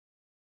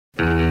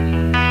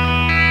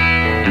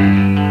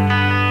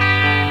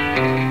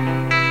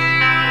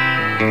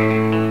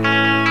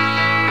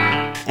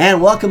And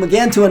welcome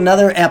again to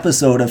another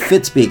episode of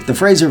Fitspeek, the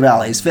Fraser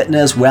Valley's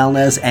fitness,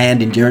 wellness,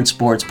 and endurance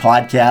sports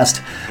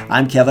podcast.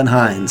 I'm Kevin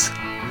Hines.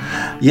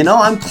 You know,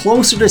 I'm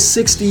closer to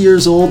 60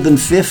 years old than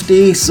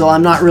 50, so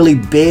I'm not really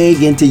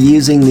big into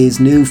using these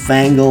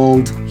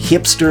newfangled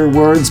hipster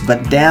words,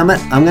 but damn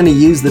it, I'm going to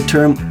use the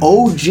term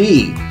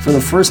OG for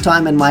the first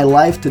time in my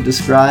life to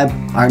describe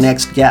our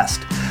next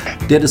guest.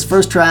 Did his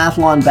first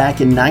triathlon back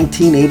in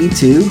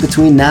 1982.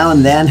 Between now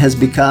and then has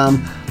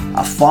become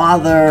a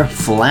father,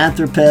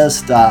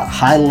 philanthropist, a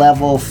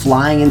high-level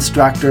flying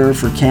instructor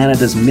for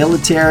Canada's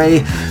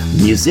military,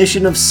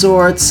 musician of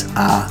sorts,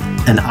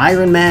 an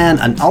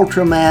Ironman, an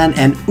Ultraman,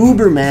 an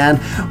Uberman.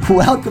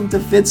 Welcome to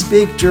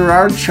Fitspeek,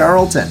 Gerard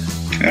Charlton.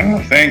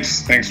 Oh,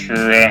 thanks. Thanks for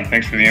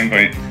the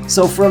invite.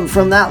 So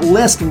from that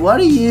list,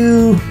 what are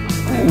you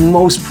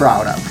most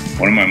proud of?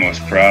 What am I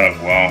most proud of?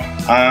 Well,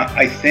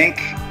 I think,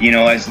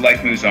 as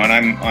life moves on,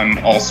 I'm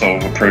also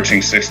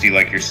approaching 60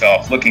 like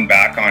yourself. Looking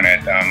back on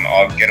it,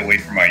 I'll get away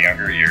from my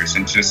younger years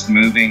and just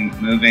moving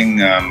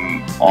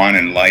on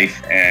in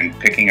life and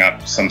picking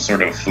up some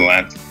sort of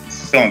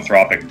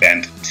philanthropic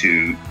bent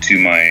to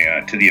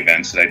the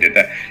events that I did.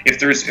 That if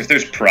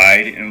there's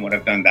pride in what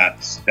I've done,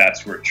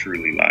 that's where it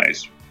truly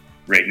lies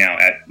right now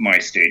at my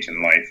stage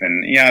in life.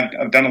 And yeah,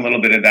 I've done a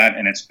little bit of that,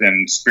 and it's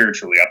been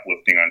spiritually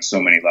uplifting on so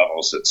many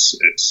levels.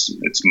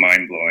 It's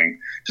mind blowing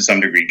to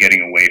some degree,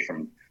 getting away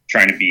from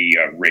trying to be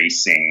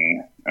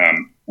racing,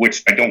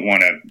 which I don't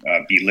want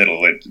to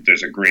belittle.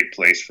 There's a great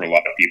place for a lot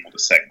of people to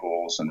set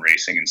goals and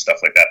racing and stuff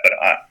like that. But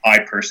I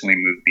personally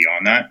moved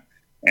beyond that,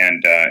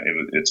 and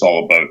it's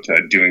all about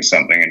doing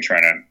something and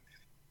trying to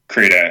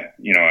create a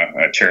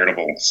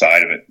charitable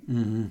side of it.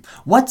 Mm-hmm.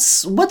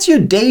 What's your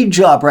day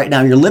job right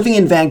now? You're living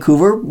in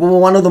Vancouver,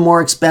 one of the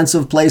more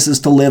expensive places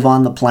to live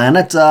on the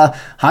planet. How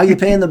are you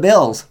paying the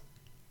bills?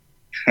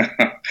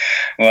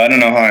 Well, I don't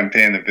know how I'm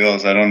paying the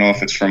bills. I don't know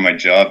if it's from my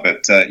job,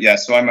 but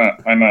so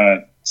I'm a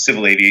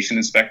civil aviation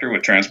inspector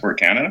with Transport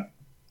Canada.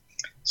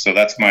 So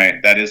that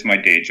is my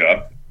day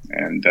job.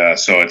 And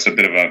so it's a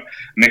bit of a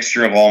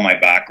mixture of all my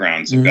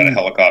backgrounds. I've got a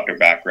helicopter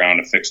background,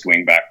 a fixed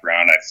wing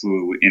background. I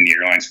flew in the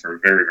airlines for a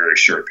very, very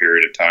short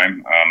period of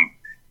time.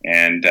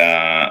 And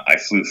I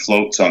flew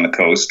floats on the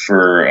coast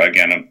for,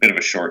 again, a bit of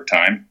a short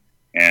time.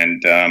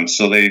 And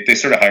so they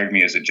sort of hired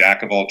me as a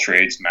jack of all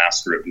trades,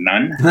 master of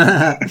none.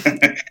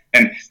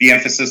 And the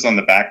emphasis on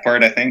the back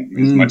part, I think,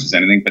 as much as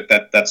anything. But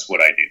that's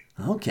what I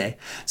do. Okay.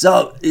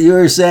 So you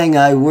were saying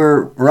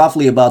we're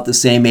roughly about the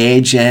same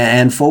age,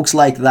 and folks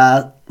like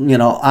that,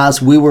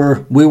 us, we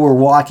were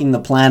walking the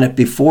planet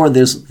before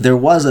there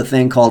was a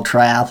thing called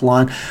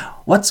triathlon.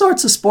 What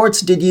sorts of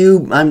sports did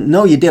you, I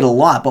know you did a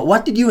lot, but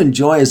what did you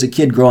enjoy as a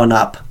kid growing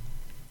up?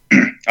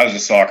 I was a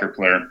soccer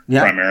player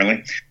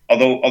primarily.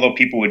 Although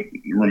people would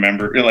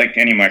remember, like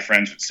any of my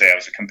friends would say, I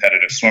was a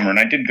competitive swimmer, and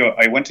I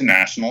went to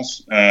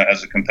nationals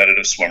as a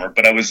competitive swimmer.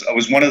 But I was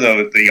one of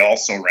the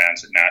also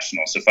rans at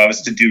nationals. If I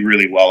was to do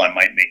really well, I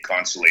might make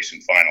consolation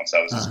finals.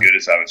 I was as good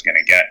as I was going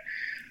to get.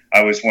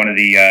 I was one of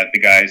the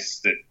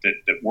guys that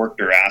worked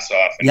their ass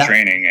off in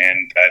training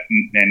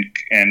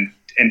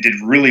and did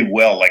really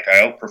well. Like,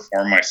 I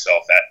outperformed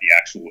myself at the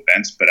actual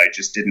events, but I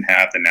just didn't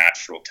have the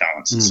natural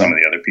talents that some of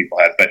the other people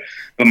had. But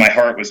my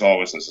heart was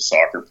always as a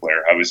soccer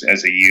player.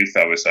 As a youth,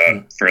 I was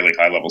a fairly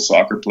high level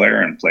soccer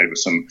player and played with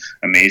some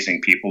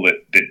amazing people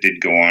that did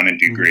go on and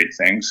do great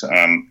things.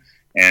 I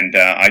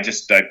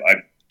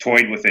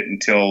toyed with it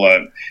until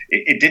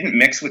it didn't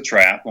mix with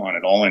triathlon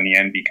at all in the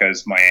end,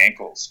 because my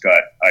ankles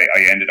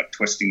I ended up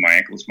twisting my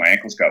ankles. My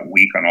ankles got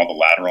weak on all the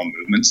lateral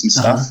movements and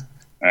stuff.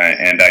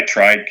 And I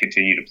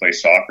continue to play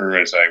soccer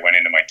as I went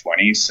into my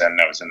 20s, and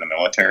I was in the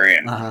military,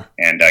 and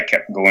I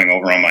kept going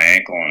over on my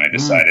ankle, and I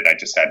decided I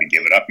just had to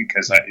give it up,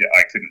 because I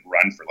couldn't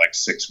run for like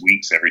 6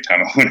 weeks every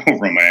time I went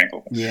over on my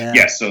ankle.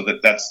 So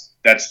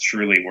that's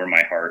truly where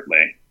my heart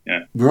lay.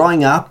 Yeah.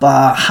 Growing up,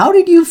 how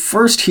did you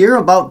first hear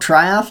about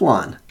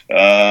triathlon?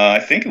 I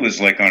think it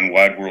was like on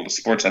Wide World of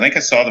Sports. I think I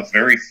saw the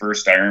very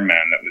first Ironman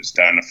that was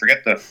done. I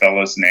forget the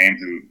fellow's name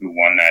who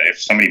won that.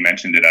 If somebody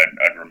mentioned it,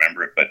 I'd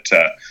remember it. But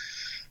I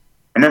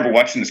remember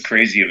watching this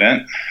crazy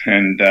event,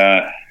 and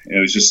it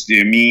was just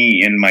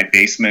me in my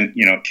basement,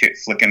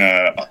 flicking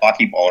a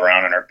hockey ball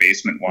around in our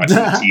basement, watching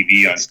the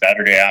TV on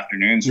Saturday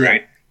afternoons,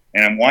 right?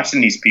 And I'm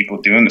watching these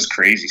people doing this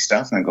crazy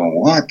stuff, and I'm going,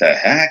 "What the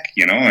heck?"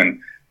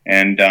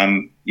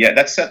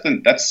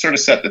 That sort of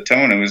set the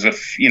tone. It was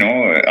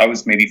I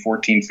was maybe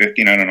 14,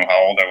 15, I don't know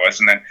how old I was.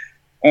 And then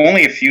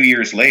only a few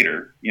years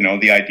later,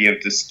 the idea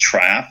of this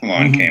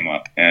triathlon came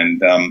up,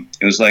 and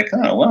it was like,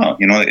 oh, wow,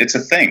 it's a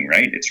thing,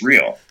 right? It's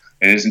real.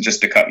 It isn't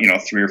just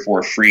 3 or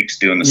 4 freaks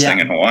doing this thing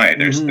in Hawaii.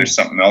 There's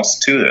something else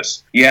to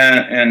this.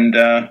 Yeah. And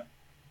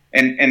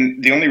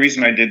the only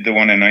reason I did the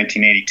one in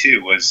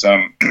 1982 was,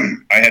 I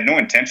had no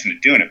intention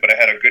of doing it, but I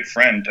had a good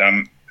friend,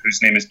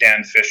 whose name is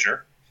Dan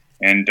Fisher.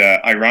 And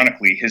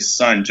ironically, his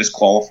son just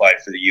qualified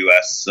for the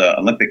U.S.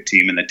 Olympic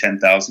team in the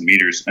 10,000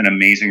 meters, an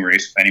amazing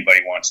race. If anybody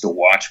wants to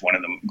watch one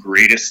of the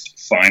greatest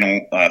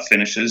final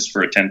finishes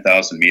for a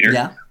 10,000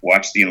 meter,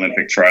 watch the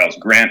Olympic trials.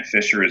 Grant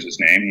Fisher is his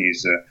name.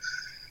 He's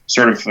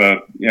sort of,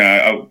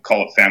 I'll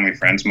call it family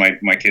friends.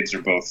 My kids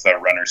are both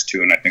runners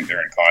too, and I think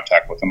they're in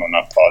contact with them. I'm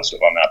not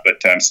positive on that,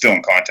 but I'm still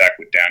in contact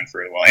with Dan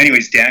for a while.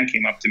 Anyways, Dan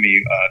came up to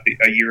me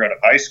a year out of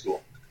high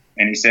school,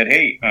 and he said,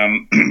 "Hey,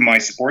 my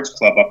sports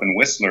club up in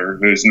Whistler,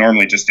 who's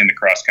normally just into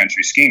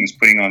cross-country skiing, is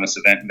putting on this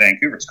event in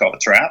Vancouver. It's called a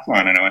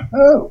triathlon." And I went,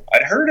 "Oh,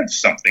 I'd heard of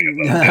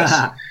something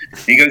about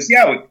this." He goes,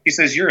 "Yeah." He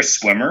says, "You're a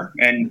swimmer,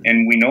 and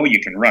we know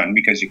you can run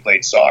because you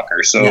played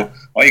soccer. So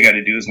all you got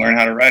to do is learn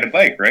how to ride a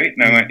bike, right?"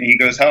 And I went, he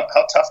goes, "How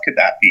tough could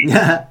that be?"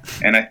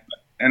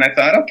 And I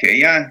thought, okay,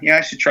 yeah,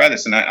 I should try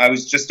this. And I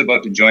was just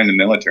about to join the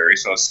military,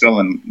 so I was still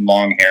in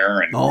long hair,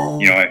 and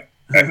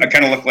I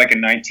kind of looked like a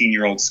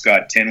 19-year-old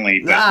Scott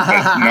Tinley, but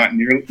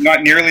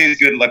not nearly as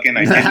good looking.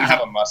 I didn't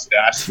have a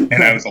mustache,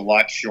 and I was a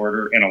lot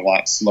shorter and a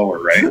lot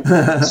slower,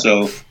 right?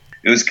 So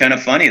it was kind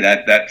of funny.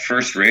 That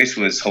first race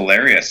was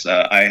hilarious.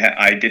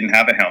 I didn't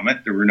have a helmet.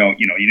 There were no,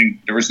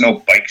 there was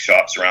no bike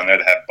shops around there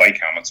that had bike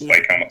helmets.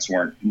 Bike helmets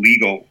weren't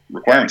legal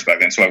requirements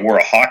back then. So I wore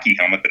a hockey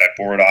helmet that I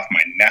borrowed off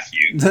my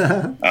nephew.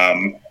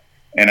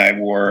 And I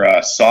wore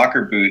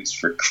soccer boots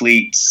for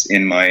cleats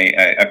in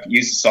I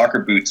used soccer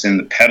boots in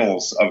the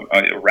pedals of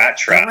a rat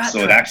trap, so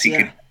it actually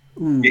could.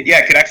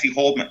 It could actually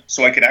hold,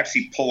 so I could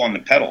actually pull on the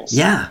pedals.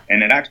 Yeah,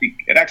 and it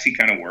actually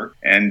kind of worked.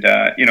 And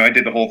I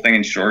did the whole thing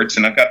in shorts,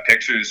 and I've got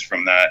pictures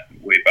from that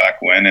way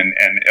back when. And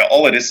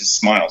all it is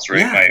smiles,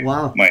 right?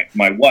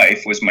 My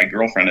wife was my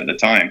girlfriend at the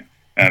time.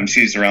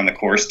 She's around the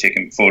course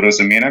taking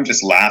photos of me, and I'm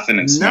just laughing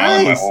and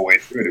smiling my whole way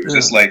through it. It was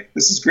just like,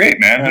 this is great,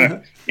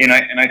 man. And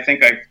I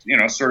think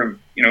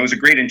it was a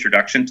great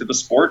introduction to the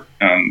sport.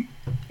 I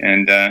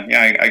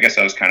guess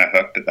I was kind of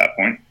hooked at that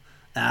point.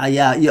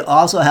 You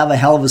also have a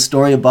hell of a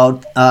story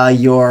about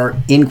your,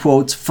 in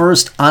quotes,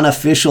 first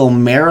unofficial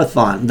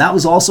marathon. That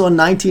was also in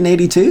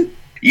 1982?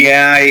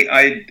 Yeah,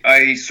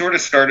 I sort of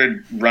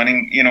started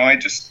running. I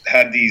just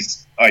had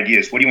these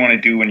ideas. What do you want to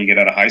do when you get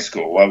out of high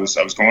school? Well, I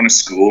was going to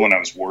school, and I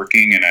was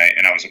working, and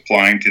I was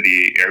applying to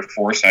the Air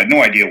Force. I had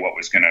no idea what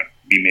was going to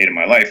be made of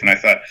my life, and I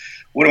thought,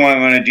 what do I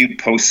want to do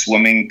post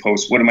swimming?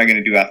 What am I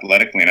going to do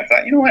athletically? And I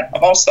thought, you know what?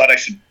 I've always thought I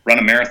should run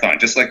a marathon,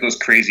 just like those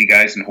crazy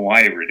guys in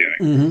Hawaii were doing.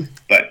 Mm-hmm.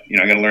 But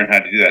I got to learn how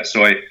to do that.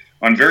 So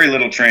on very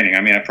little training,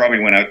 I probably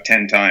went out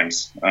 10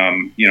 times,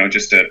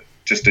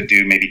 just to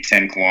do maybe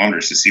 10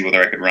 kilometers to see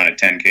whether I could run a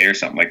 10K or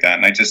something like that.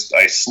 And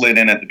I slid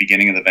in at the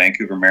beginning of the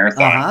Vancouver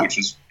Marathon, which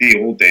was the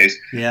old days.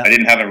 Yeah. I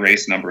didn't have a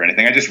race number or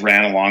anything. I just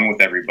ran along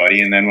with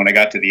everybody. And then when I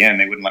got to the end,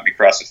 they wouldn't let me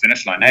cross the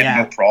finish line. I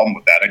had no problem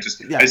with that.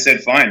 I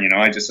said, fine,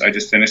 I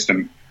just finished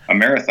a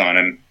marathon,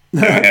 and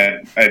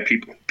I had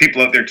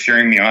people out there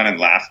cheering me on and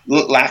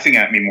laughing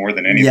at me more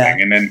than anything. Yeah.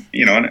 And then,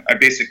 and I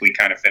basically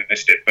kind of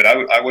finished it, but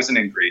I wasn't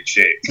in great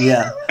shape.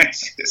 Yeah.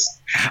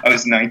 I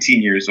was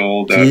 19 years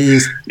old,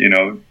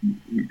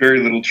 very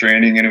little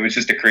training, and it was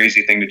just a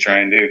crazy thing to try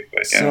and do.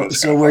 But,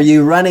 so were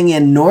you running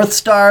in North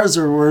Stars,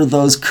 or were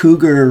those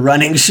Cougar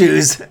running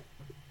shoes?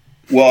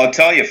 Well, I'll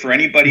tell you, for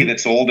anybody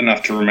that's old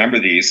enough to remember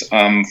these,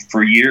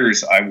 for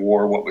years I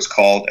wore what was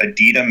called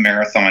Adidas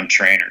Marathon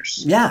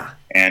trainers. Yeah.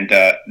 And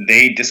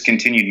they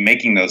discontinued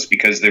making those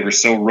because they were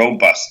so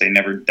robust, they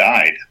never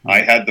died.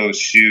 I had those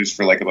shoes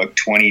for about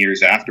 20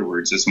 years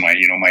afterwards as my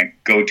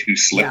go-to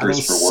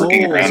slippers for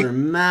working around. Those are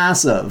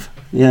massive.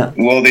 Yeah.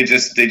 Well, they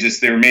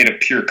were made of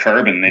pure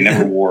carbon. They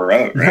never wore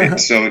out, right?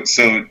 So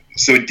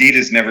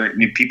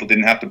Adidas people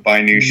didn't have to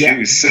buy new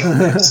shoes. So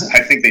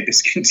I think they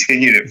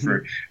discontinued it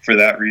for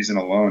that reason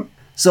alone.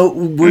 So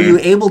were you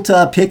able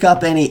to pick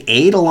up any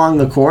aid along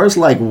the course,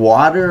 like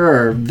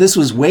water, or this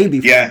was way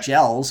before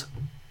gels?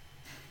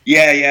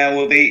 Yeah.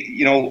 Well, they,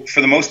 for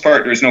the most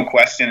part, there's no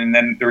question. And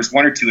then there was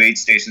one or two aid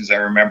stations. I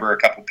remember a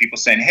couple of people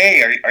saying,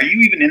 "Hey, are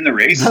you even in the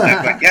race?" And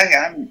I'm like,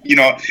 "Yeah, I'm."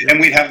 And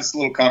we'd have this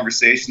little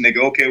conversation. They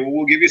go, "Okay, well,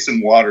 we'll give you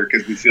some water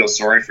because we feel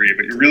sorry for you,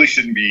 but you really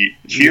shouldn't be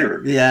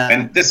here." Yeah.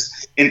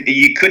 And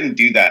you couldn't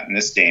do that in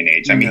this day and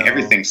age.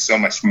 Everything's so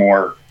much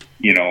more,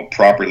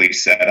 properly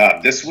set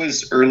up. This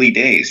was early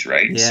days,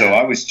 right? Yeah. So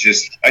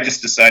I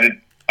just decided.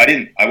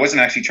 I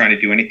wasn't actually trying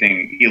to do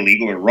anything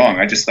illegal or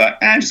wrong. I just thought,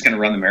 I'm just going to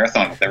run the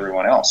marathon with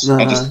everyone else.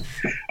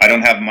 I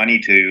don't have money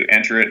to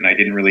enter it, and I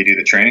didn't really do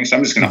the training, so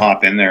I'm just going to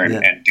hop in there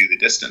and do the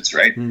distance,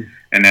 right? And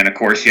then, of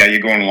course, you're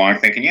going along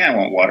thinking, I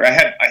want water. I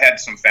had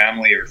some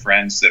family or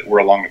friends that were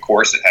along the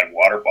course that had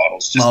water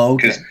bottles just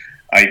because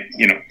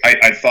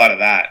I thought of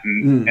that,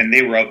 and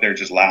they were out there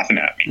just laughing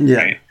at me,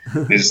 right?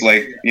 It's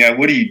like,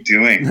 what are you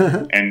doing?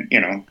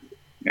 And,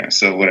 yeah,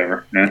 so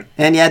whatever. Yeah.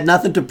 And you had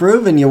nothing to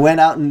prove, and you went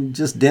out and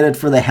just did it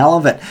for the hell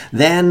of it.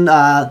 Then,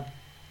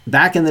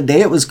 back in the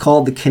day, it was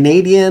called the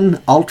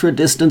Canadian Ultra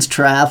Distance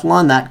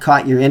Triathlon. That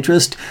caught your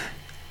interest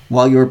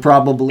while you were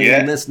probably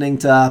listening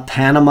to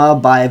Panama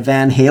by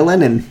Van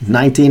Halen in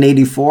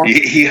 1984.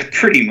 Yeah,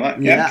 pretty much.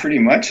 Yeah, pretty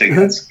much, I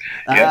guess.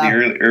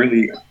 The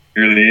early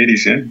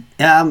 80s,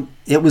 yeah.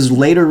 It was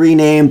later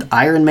renamed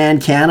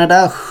Ironman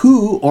Canada.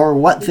 Who or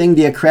what thing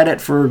do you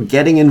credit for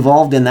getting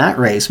involved in that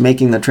race,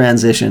 making the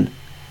transition?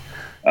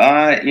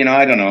 I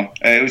don't know.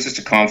 It was just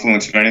a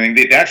confluence of anything.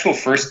 The actual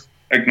first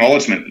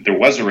acknowledgement that there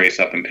was a race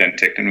up in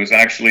Penticton was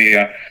actually,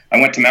 I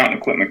went to Mountain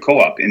Equipment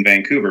Co-op in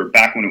Vancouver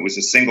back when it was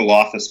a single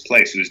office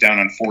place. It was down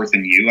on 4th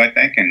and U, I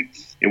think, and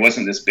it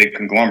wasn't this big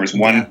conglomerate. It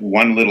was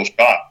one little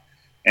shop.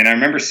 And I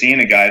remember seeing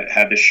a guy that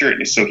had this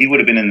shirt. So he would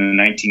have been in the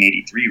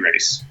 1983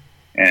 race.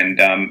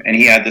 And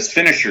he had this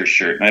finisher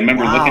shirt. And I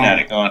remember looking at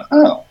it going,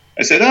 oh.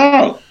 I said,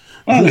 oh,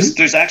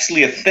 there's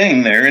actually a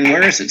thing there. And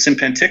where is it? It's in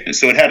Penticton.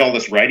 So it had all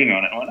this writing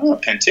on it. I went, oh,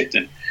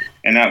 Penticton.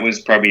 And that was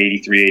probably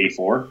 83,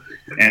 84.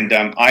 And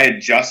I had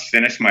just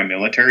finished my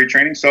military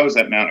training. So I was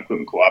at Mountain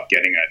Equipment Co-op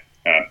getting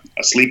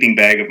a sleeping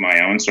bag of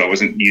my own. So I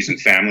wasn't using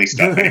family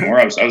stuff anymore.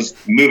 I was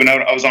moving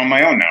out. I was on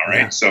my own now,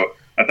 right? Yeah. So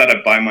I thought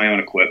I'd buy my own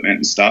equipment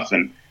and stuff.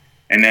 And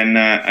then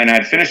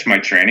I'd finished my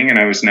training, and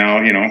I was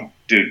now,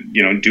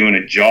 doing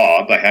a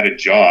job. I had a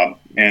job,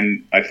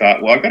 and I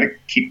thought, well, I've got to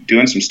keep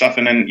doing some stuff.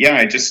 And then,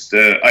 I just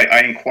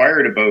I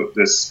inquired about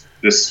this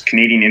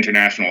Canadian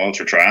International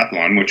Ultra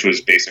Triathlon, which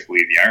was basically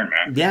the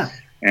Ironman. Yeah.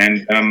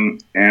 And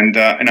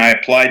I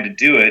applied to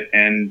do it,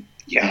 and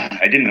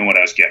I didn't know what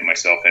I was getting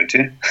myself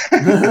into.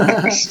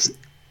 It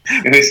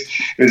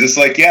was just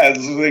like, this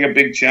is like a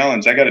big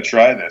challenge. I got to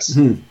try this,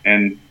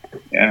 and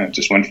it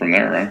just went from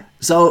there. Right?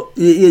 So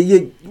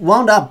you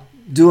wound up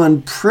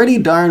doing pretty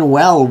darn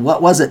well.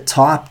 What was it?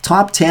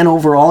 Top 10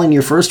 overall in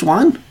your first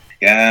one?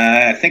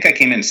 Yeah, I think I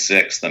came in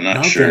 6th. I'm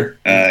not sure.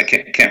 I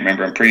can't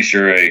remember. I'm pretty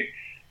sure I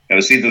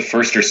was either the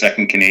first or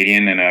second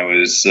Canadian, and I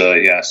was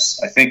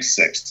I think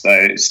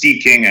 6th.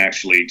 Steve King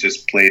actually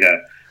just played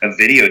a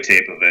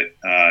videotape of it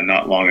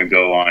not long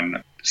ago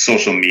on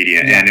social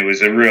media, and it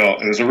was a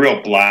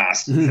real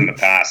blast from the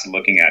past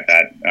looking at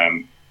that.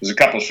 There's a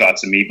couple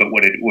shots of me, but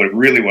what it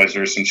really was,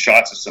 there were some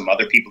shots of some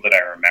other people that I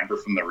remember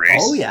from the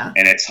race. Oh yeah,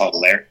 and it's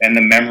hilarious, and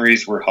the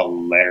memories were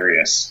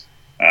hilarious.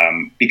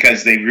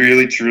 Because they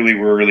really, truly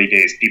were early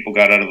days. People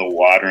got out of the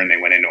water and they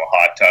went into a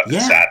hot tub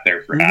and sat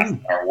there for half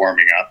an hour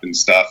warming up and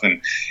stuff.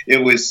 And it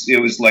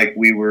was like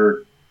we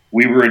were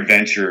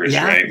adventurers,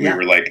 right? We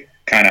were like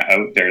kind of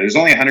out there. There's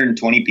only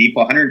 120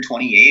 people,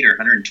 128 or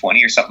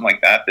 120 or something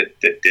like that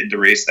did the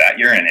race that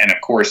year. And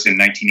of course, in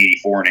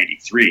 1984 and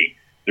 83,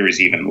 there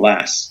was even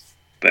less.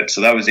 But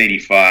so that was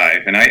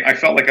 85, and I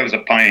felt like I was a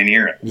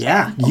pioneer at the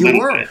time. You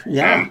were.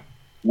 Yeah.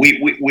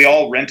 We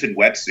all rented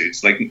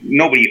wetsuits. Like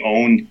nobody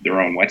owned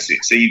their own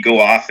wetsuit. So you go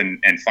off and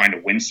find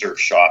a windsurf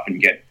shop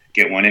and get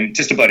one. And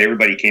just about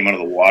everybody came out of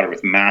the water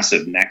with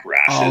massive neck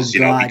rashes,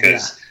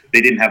 because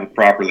they didn't have a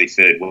properly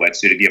fitted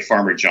wetsuit. It'd be a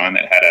Farmer John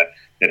that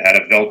had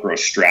a Velcro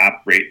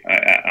strap right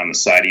on the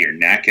side of your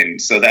neck,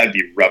 and so that'd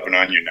be rubbing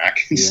on your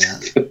neck and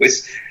stuff. It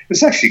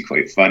was actually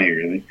quite funny,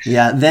 really.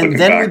 Yeah, then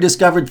we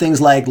discovered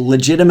things like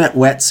legitimate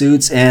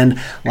wetsuits and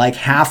like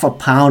half a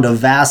pound of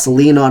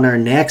Vaseline on our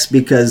necks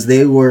because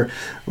they were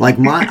like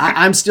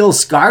I'm still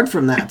scarred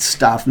from that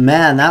stuff.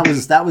 Man,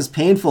 that was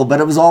painful, but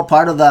it was all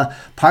part of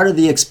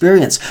the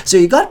experience. So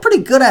you got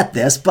pretty good at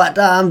this, but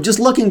just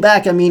looking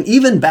back, I mean,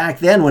 even back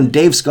then when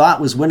Dave Scott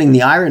was winning the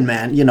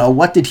Ironman,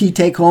 what did he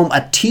take home?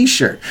 A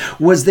T-shirt.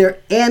 Was there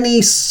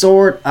any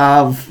sort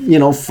of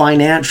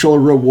financial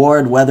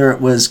reward, whether it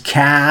was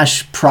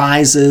cash, prizes,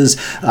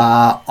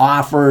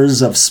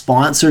 offers of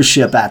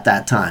sponsorship at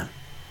that time?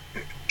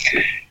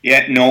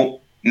 Yeah,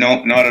 no,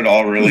 not at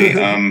all, really.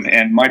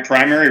 And my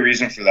primary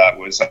reason for that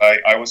was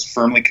I was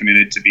firmly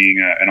committed to being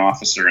an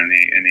officer in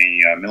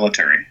the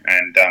military,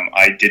 and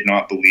I did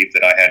not believe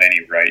that I had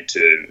any right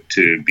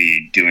to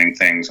be doing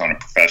things on a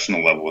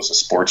professional level as a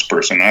sports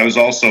person. I was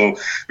also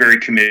very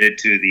committed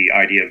to the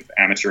idea of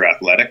amateur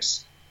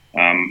athletics.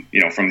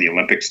 From the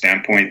Olympic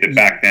standpoint, that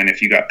back then,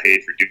 if you got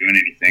paid for doing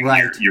anything,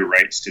 your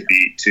rights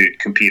to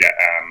compete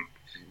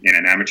in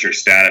an amateur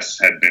status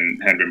had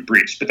been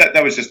breached. But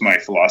that was just my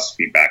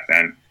philosophy back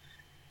then.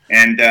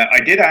 And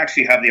I did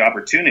actually have the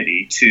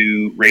opportunity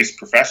to race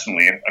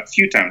professionally a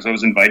few times. I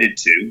was invited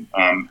to,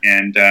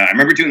 and I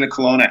remember doing the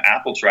Kelowna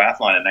Apple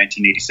Triathlon in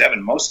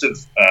 1987. Most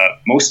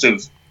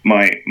of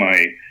my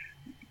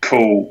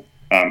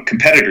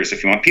competitors,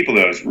 if you want, people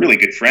that I was really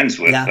good friends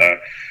with.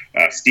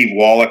 Steve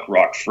Wallach,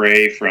 Rock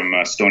Frey from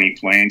Stony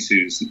Plains,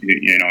 who's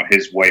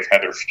his wife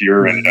Heather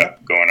Fuhr ended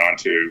up going on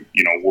to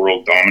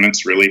world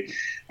dominance, really.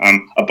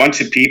 A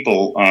bunch of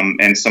people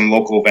and some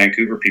local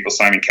Vancouver people,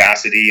 Simon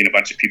Cassidy, and a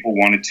bunch of people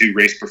wanted to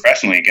race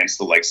professionally against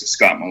the likes of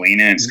Scott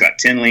Molina and Scott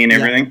Tinley and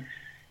everything.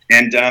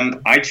 And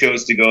I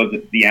chose to go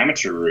the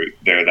amateur route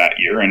there that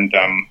year,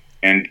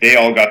 and they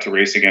all got to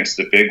race against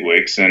the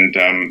bigwigs, and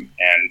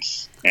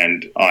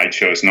I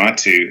chose not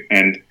to.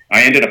 And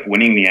I ended up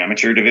winning the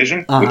amateur division,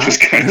 which was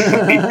kind of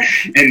funny.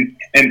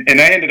 And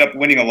I ended up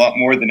winning a lot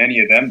more than any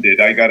of them did.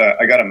 I got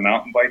a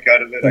mountain bike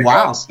out of it. I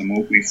got some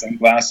Oakley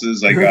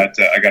sunglasses. I got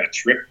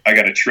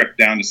a trip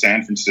down to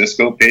San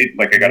Francisco. Paid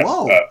I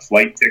got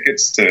flight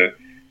tickets to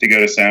go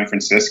to San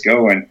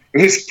Francisco, and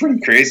it was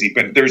pretty crazy.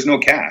 But there's no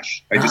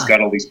cash. I just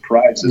got all these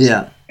prizes.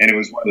 Yeah. And it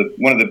was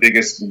one of the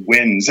biggest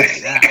wins I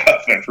think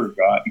I've ever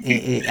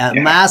gotten.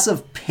 A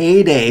massive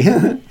payday.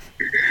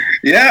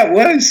 Yeah, it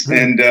was.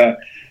 And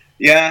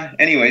Yeah.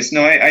 Anyways,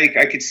 no,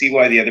 I could see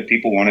why the other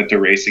people wanted to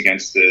race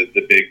against the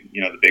big,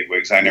 the big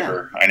wigs. I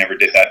never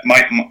did that.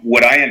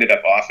 What I ended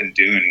up often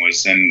doing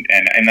was, and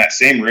that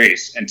same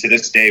race, and to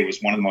this day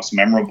was one of the most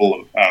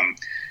memorable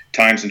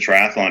times in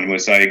triathlon,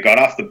 was I got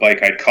off the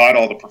bike. I'd caught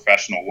all the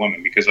professional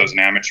women because I was an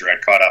amateur.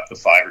 I'd caught up the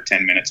 5 or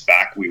 10 minutes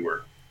back we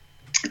were,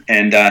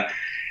 and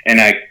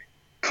I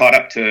caught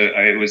up to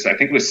I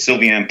think it was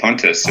Sylviane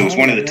Pontus. It was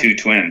one of the two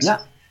twins,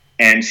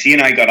 and she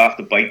and I got off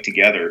the bike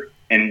together.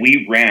 And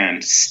we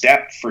ran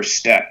step for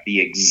step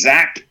the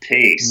exact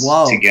pace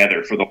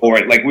together for the whole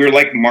ride. Like we were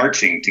like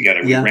marching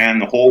together. We ran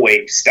the whole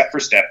way, step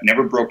for step,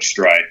 never broke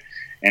stride.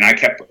 And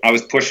I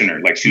was pushing her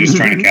like she was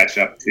trying to catch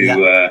up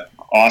to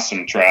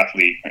awesome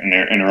triathlete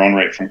in her own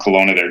right from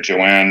Kelowna there,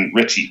 Joanne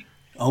Ritchie.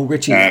 Oh,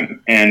 Ritchie.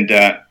 And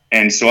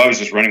so I was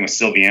just running with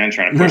Sylviane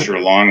trying to push her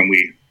along, and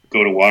we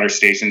go to water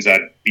stations.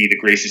 I'd be the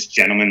gracious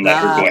gentleman, let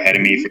her go ahead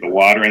of me for the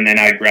water, and then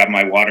I'd grab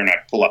my water and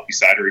I'd pull up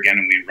beside her again,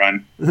 and we'd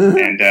run.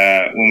 And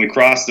when we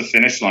crossed the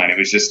finish line, it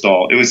was just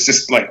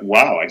like,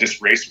 wow, I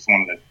just raced with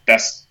one of the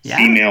best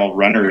female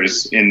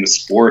runners in the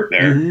sport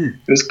there. It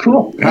was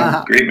cool.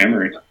 Great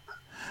memory.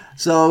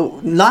 So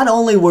not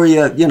only were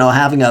you,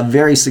 having a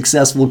very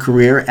successful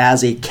career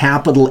as a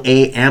capital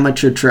A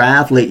amateur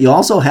triathlete, you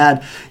also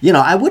had,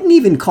 I wouldn't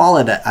even call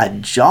it a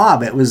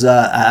job. It was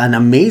an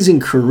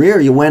amazing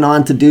career. You went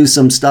on to do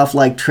some stuff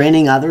like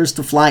training others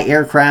to fly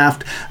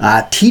aircraft,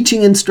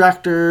 teaching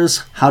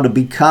instructors how to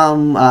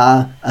become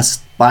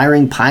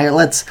aspiring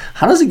pilots.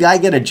 How does a guy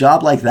get a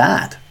job like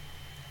that?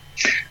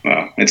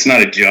 Well, it's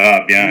not a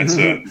job. Yeah, it's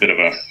a bit of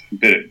a,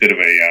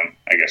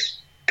 I guess,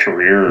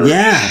 career or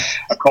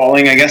a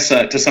calling, I guess,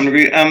 to some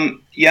degree.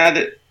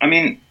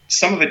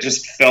 Some of it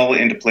just fell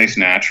into place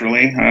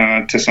naturally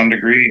to some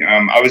degree.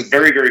 I was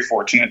very, very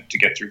fortunate to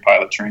get through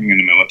pilot training in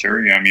the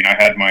military. I mean, I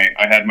had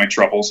my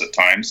troubles at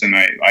times, and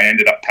I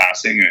ended up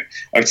passing.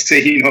 I would say,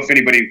 if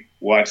anybody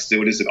watched,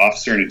 what is it,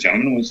 Officer and a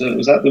Gentleman? Was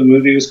that the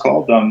movie was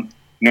called?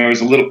 There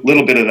was a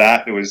little bit of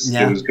that. It was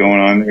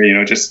going on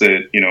there. Just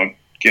the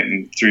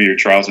getting through your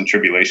trials and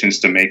tribulations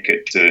to make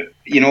it to,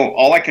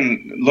 all I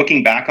can,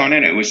 looking back on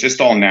it, it was just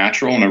all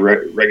natural and a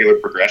regular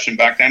progression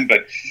back then.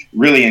 But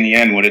really in the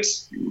end, what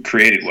it's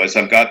created was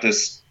I've got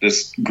this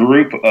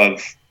group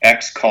of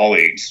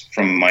ex-colleagues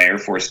from my Air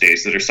Force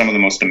days that are some of the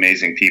most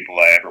amazing people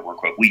I ever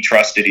worked with. We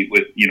trusted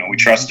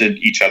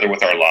each other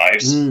with our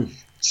lives,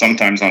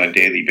 sometimes on a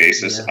daily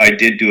basis. I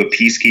did do a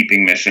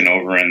peacekeeping mission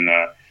over in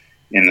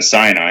the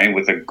Sinai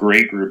with a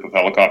great group of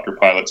helicopter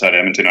pilots at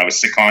Edmonton. I was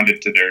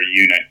seconded to their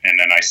unit, and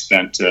then I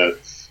spent a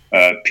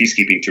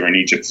peacekeeping tour in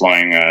Egypt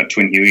flying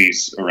Twin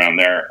Hueys around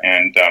there,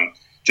 and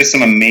just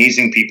some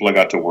amazing people I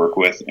got to work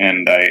with.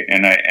 And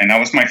that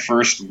was my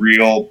first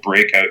real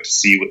breakout to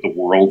see what the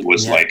world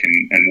was like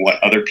and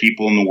what other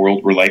people in the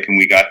world were like. And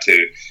we got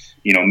to,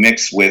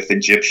 mix with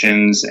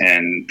Egyptians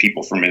and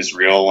people from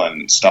Israel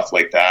and stuff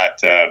like that.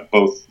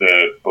 Both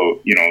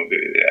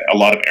a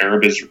lot of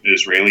Arab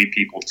Israeli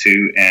people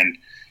too,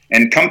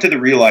 and come to the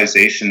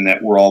realization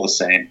that we're all the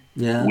same.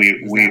 Yeah,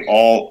 we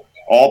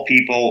all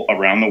people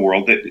around the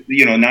world that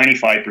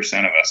 95%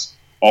 of us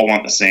all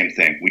want the same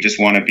thing. We just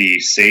want to be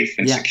safe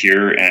and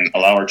secure and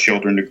allow our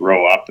children to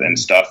grow up and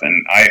stuff.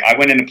 And I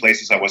went into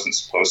places I wasn't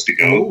supposed to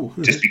go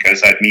just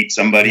because I'd meet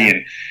somebody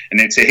and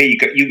they'd say, hey,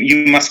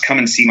 you must come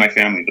and see my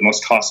family, the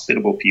most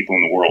hospitable people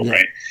in the world,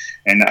 right?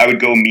 And I would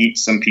go meet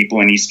some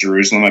people in East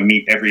Jerusalem. I'd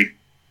meet every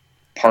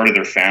part of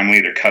their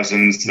family, their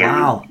cousins, their,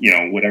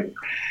 whatever,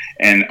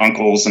 and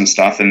uncles and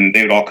stuff. And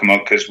they would all come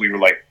out because we were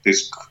like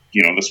these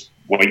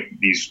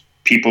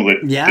people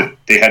that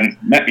they hadn't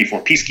met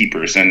before,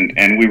 peacekeepers,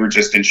 and we were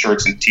just in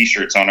shorts and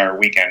t-shirts on our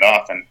weekend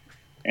off,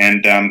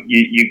 and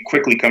you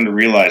quickly come to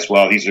realize,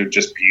 wow, these are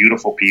just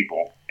beautiful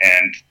people,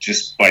 and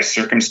just by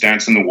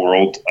circumstance in the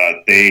world,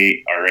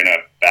 they are in a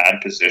bad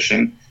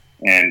position,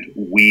 and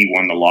we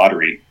won the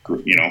lottery,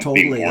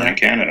 being born in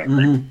Canada,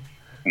 and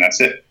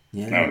that's it.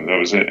 That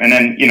was it. And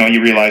then,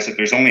 you realize that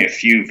there's only a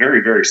few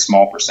very, very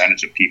small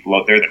percentage of people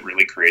out there that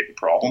really create the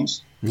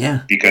problems.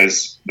 Yeah.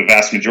 Because the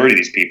vast majority of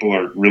these people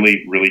are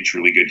really, really,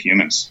 truly good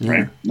humans,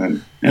 right?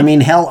 And, I mean,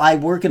 hell, I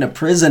work in a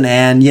prison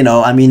and,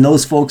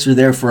 those folks are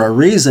there for a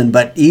reason.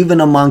 But even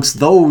amongst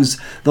those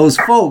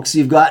folks,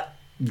 you've got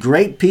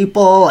great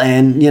people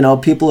and,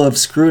 people who have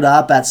screwed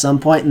up at some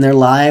point in their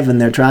life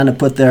and they're trying to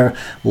put their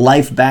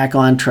life back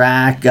on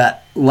track.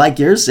 Like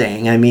you're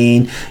saying, I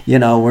mean,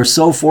 we're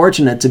so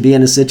fortunate to be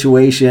in a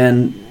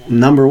situation,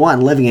 number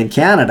one, living in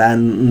Canada,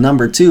 and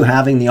number two,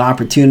 having the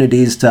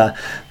opportunities to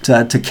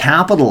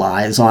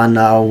capitalize on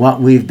what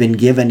we've been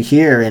given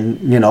here,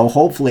 and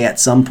hopefully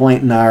at some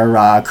point in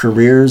our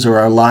careers or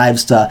our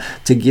lives to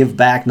give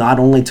back not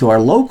only to our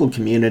local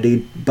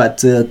community but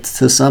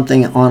to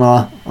something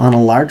on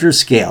a larger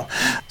scale.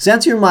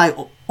 Since you're my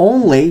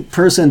only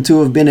person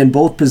to have been in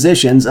both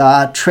positions,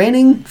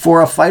 training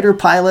for a fighter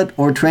pilot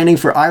or training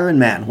for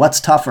Ironman, what's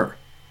tougher?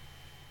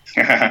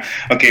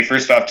 Okay,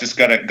 first off, just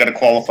gotta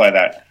qualify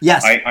that.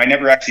 Yes. I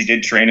never actually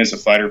did train as a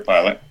fighter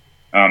pilot.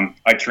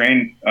 I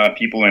trained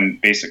people in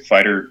basic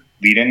fighter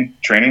lead-in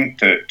training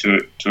to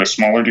a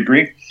smaller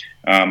degree.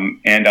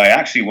 And I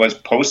actually was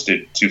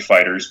posted to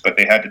fighters, but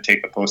they had to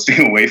take the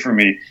posting away from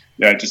me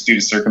just due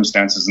to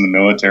circumstances in the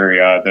military.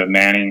 The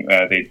Manning,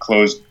 they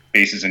closed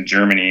bases in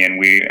Germany, and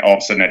we all of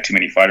a sudden had too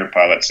many fighter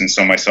pilots. And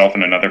so myself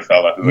and another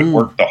fella who had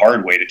worked the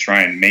hard way to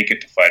try and make it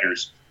to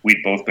fighters,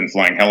 we'd both been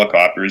flying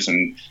helicopters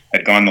and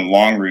had gone the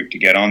long route to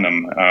get on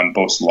them,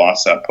 both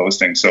lost that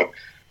posting. So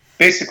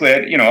basically,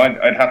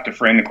 I'd have to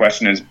frame the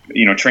question as,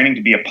 training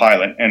to be a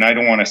pilot. And I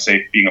don't want to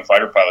say being a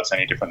fighter pilot's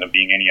any different than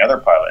being any other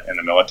pilot in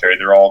the military.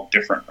 They're all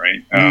different,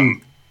 right?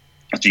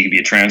 So you can be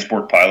a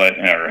transport pilot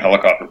or a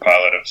helicopter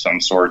pilot of some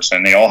sorts,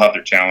 and they all have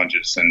their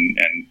challenges. And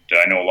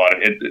I know a lot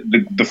of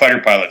it. The fighter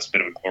pilot's a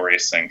bit of a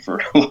glorious thing for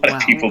a lot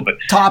of people, but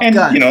Top Gun.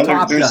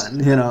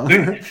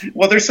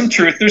 Well, there's some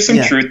truth. There's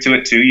some truth to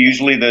it too.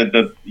 Usually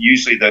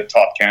the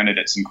top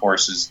candidates in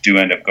courses do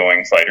end up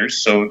going fighters,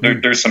 so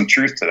there's some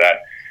truth to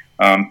that.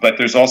 But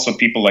there's also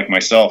people like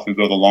myself who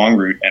go the long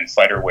route and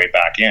fight our way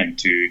back in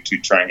to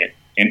try and get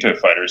into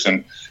fighters.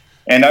 And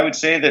I would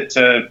say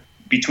that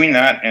between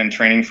that and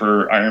training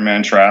for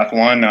Ironman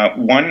triathlon,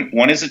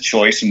 one is a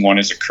choice and one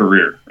is a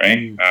career,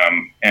 right?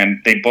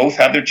 And they both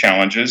have their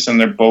challenges, and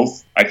they're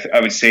both, I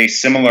would say,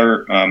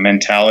 similar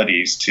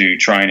mentalities to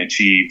try and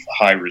achieve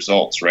high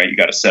results, right? You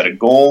got to set a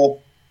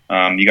goal,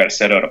 you got to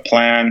set out a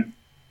plan,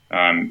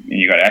 and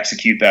you got to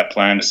execute that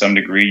plan to some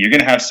degree. You're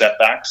going to have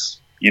setbacks.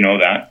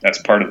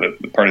 That's part of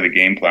the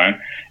game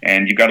plan,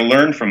 and you've got to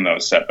learn from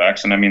those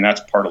setbacks. And I mean,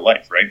 that's part of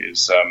life, right?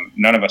 Is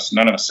none of us.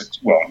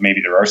 Well,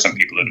 maybe there are some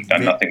people that have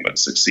done nothing but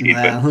succeed,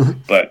 but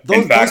in fact,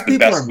 the best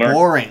people are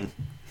boring.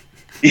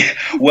 Yeah,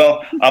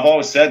 well, I've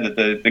always said that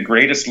the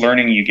greatest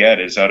learning you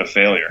get is out of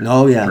failure.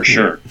 Oh yeah, for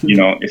sure.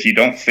 If you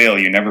don't fail,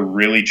 you're never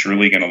really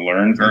truly going to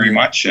learn very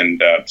much, and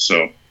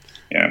so.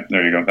 Yeah,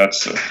 there you go.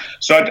 That's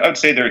so. I'd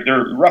say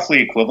they're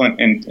roughly equivalent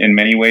in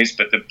many ways,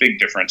 but the big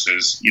difference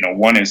is,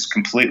 one is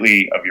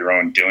completely of your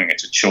own doing.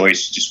 It's a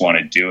choice. You just want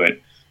to do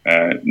it.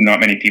 Not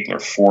many people are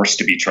forced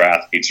to be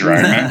triathletes or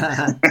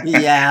Ironman.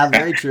 Yeah,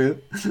 very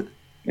true.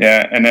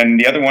 Yeah, and then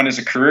the other one is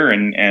a career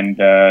and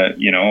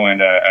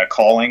a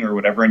calling or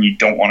whatever, and you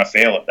don't want to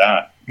fail at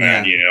that.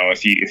 Yeah. And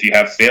if you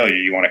have failure,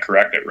 you want to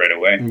correct it right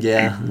away.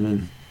 Yeah.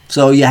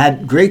 So you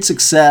had great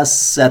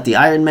success at the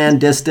Ironman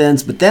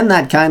distance, but then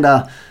that kind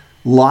of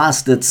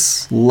lost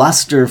its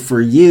luster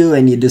for you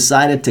and you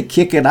decided to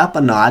kick it up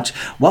a notch.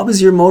 What was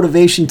your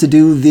motivation to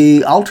do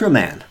the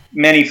Ultraman?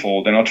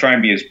 Manyfold, and I'll try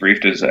and be as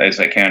brief as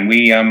I can.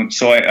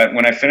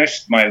 When I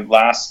finished my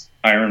last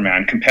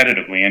Ironman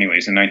competitively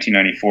anyways in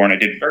 1994, and I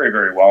did very,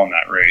 very well in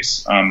that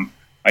race,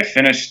 I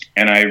finished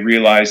and I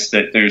realized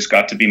that there's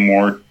got to be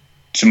more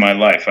to my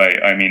life.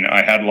 I mean,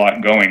 I had a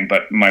lot going,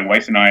 but my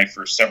wife and I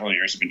for several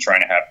years have been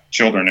trying to have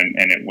children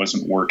and it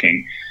wasn't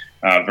working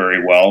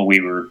very well. We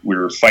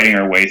were fighting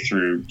our way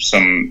through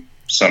some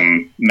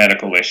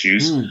medical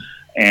issues,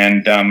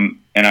 and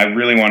I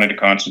really wanted to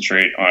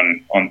concentrate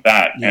on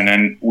that. Yeah. And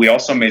then we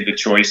also made the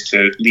choice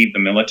to leave the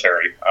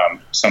military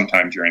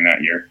sometime during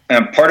that year.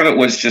 And part of it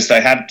was just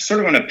I had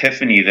sort of an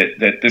epiphany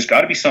that there's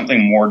got to be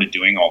something more to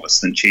doing all this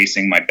than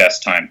chasing my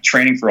best time,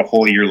 training for a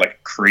whole year like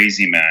a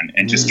crazy man,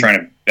 and just trying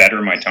to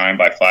better my time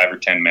by 5 or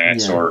 10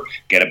 minutes or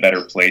get a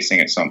better placing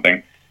at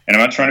something. And I'm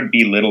not trying to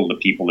belittle the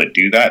people that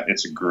do that.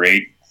 It's a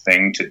great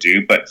thing to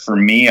do, but for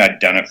me, I'd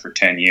done it for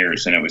 10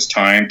 years and it was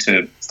time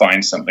to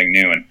find something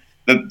new. And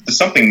the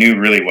something new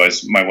really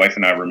was my wife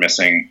and I were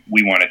missing.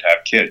 We wanted to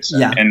have kids,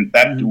 and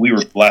that we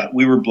were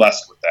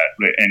blessed with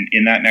that. And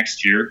in that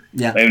next year,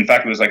 in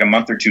fact, it was like a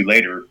month or two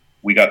later,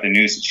 we got the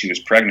news that she was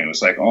pregnant. It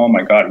was like, oh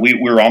my God, we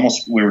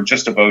were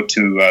just about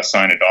to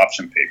sign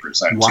adoption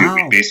papers, and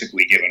we'd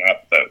basically given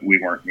up that we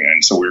weren't,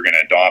 and so we were going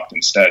to adopt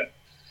instead.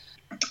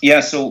 Yeah,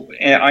 so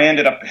I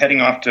ended up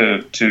heading off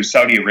to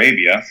Saudi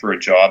Arabia for a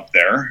job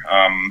there.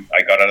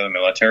 I got out of the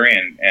military,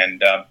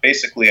 and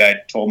basically I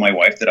told my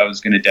wife that I was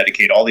going to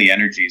dedicate all the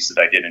energies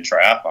that I did in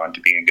triathlon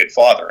to being a good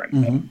father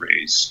and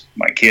raise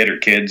my kid or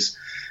kids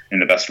in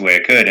the best way I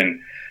could.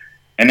 And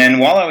then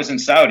while I was in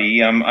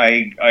Saudi,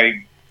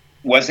 I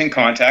was in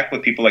contact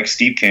with people like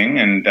Steve King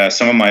and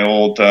some of my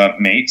old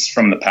mates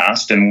from the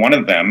past. And one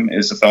of them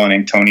is a fellow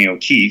named Tony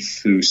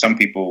O'Keefe, who some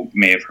people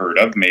may have heard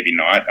of, maybe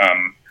not.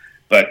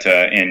 But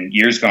in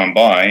years gone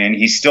by, and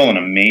he's still an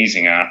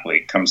amazing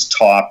athlete, comes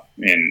top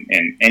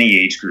in any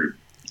age group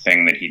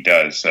thing that he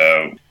does.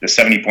 The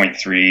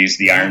 70.3s,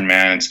 the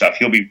Ironman and stuff,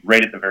 he'll be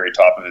right at the very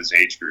top of his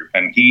age group.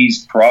 And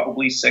he's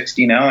probably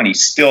 60 now, and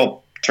he's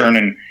still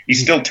turning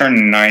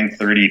 9:30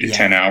 to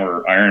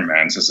 10-hour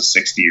Ironmans as a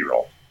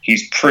 60-year-old.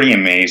 He's pretty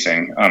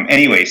amazing.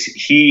 Anyways,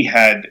 he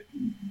had...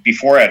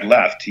 Before I'd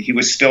left, he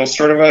was still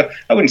sort of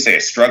I wouldn't say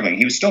struggling.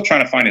 He was still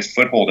trying to find his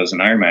foothold as an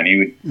Ironman.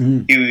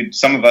 He would,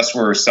 some of us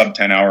were sub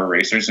 10-hour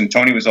racers, and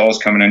Tony was always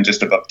coming in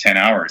just above 10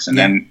 hours. And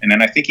then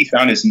I think he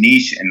found his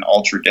niche in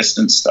ultra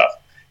distance stuff.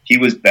 He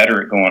was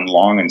better at going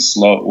long and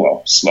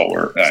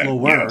slower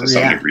to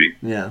some degree.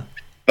 Yeah.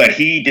 But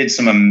he did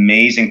some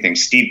amazing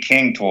things. Steve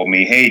King told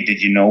me, hey,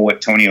 did you know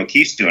what Tony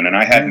O'Keefe's doing? And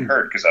I hadn't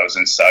heard because I was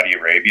in Saudi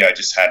Arabia. I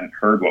just hadn't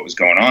heard what was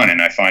going on.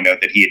 And I find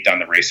out that he had done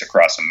the race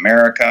across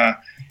America.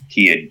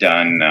 he had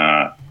done.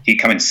 He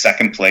come in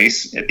second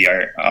place at the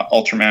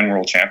Ultraman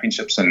World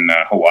Championships in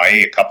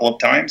Hawaii a couple of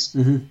times,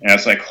 and I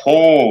was like,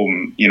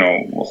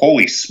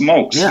 holy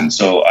smokes! Yeah. And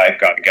so I've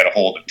got to get a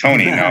hold of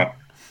Tony now.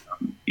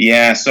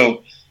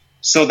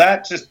 So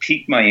that just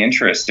piqued my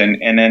interest,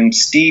 and then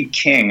Steve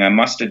King, I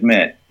must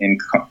admit, in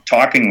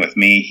talking with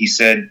me, he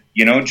said,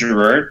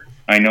 Gerard,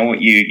 I know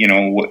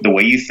what the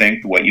way you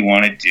think, what you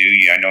want to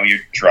do. I know your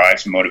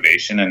drives and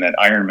motivation, and that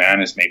Ironman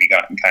has maybe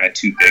gotten kind of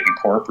too big and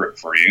corporate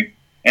for you.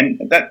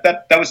 And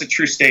that was a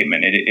true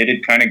statement. It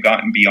had kind of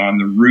gotten beyond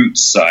the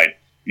roots side.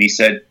 And he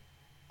said,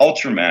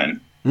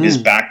 Ultraman is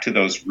back to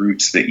those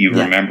roots that you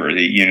remember,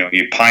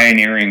 the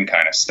pioneering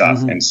kind of stuff.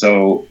 Mm-hmm. And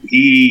so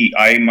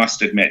I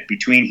must admit,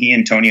 between he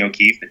and Tony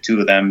O'Keefe, the two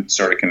of them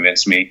sort of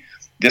convinced me,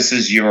 this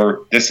is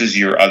your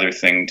other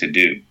thing to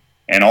do.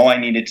 And all I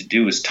needed to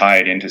do was tie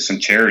it into some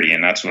charity,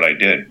 and that's what I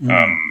did.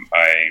 Mm-hmm.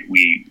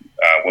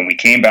 When we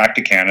came back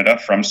to Canada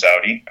from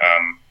Saudi,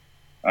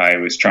 I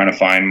was trying to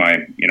find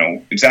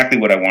exactly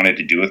what I wanted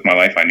to do with my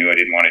life. I knew I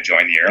didn't want to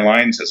join the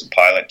airlines as a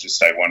pilot.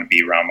 Just I want to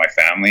be around my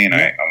family, and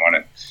I want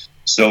to.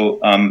 So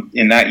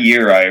in that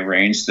year, I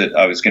arranged that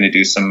I was going to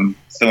do some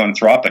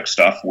philanthropic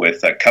stuff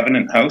with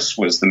Covenant House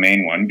was the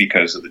main one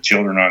because of the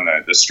children on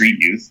the street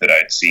youth that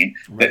I'd seen.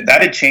 Right.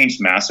 That had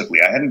changed massively.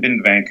 I hadn't been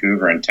to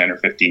Vancouver in 10 or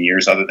 15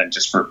 years other than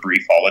just for a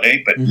brief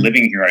holiday. But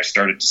living here, I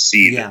started to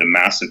see the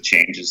massive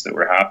changes that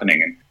were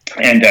happening.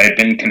 And I had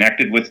been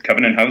connected with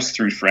Covenant House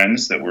through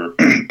friends that were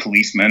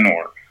policemen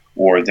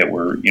or that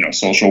were,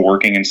 social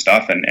working and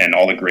stuff, and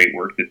all the great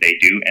work that they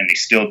do, and they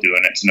still do.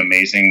 And it's an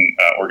amazing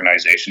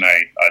organization.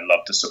 I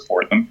love to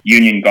support them.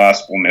 Union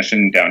Gospel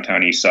Mission,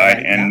 downtown East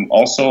Side, and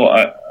also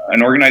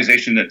an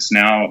organization that's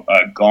now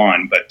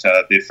gone, but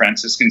the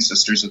Franciscan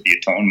Sisters of the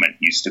Atonement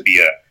used to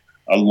be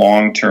a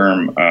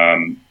long-term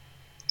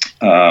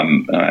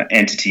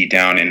entity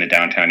down in the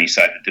downtown East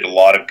Side that did a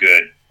lot of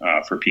good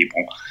for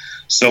people.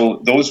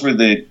 So those were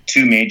the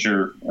two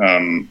major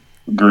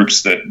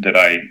groups that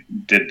I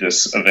did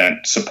this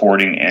event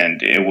supporting,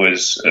 and it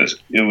was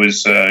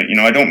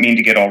I don't mean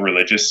to get all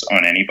religious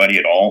on anybody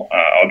at all.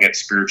 I'll get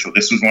spiritual.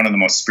 This was one of the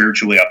most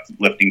spiritually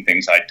uplifting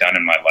things I'd done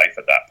in my life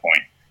at that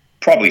point.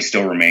 Probably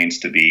still remains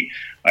to be.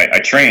 I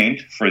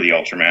trained for the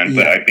Ultraman,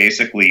 but I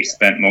basically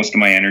spent most of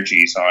my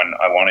energies on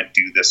I want to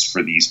do this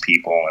for these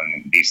people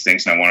and these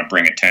things, and I want to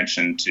bring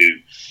attention to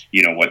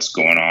what's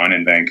going on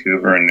in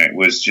Vancouver. And it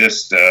was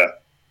just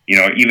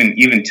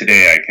even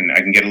today I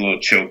can get a little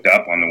choked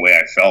up on the way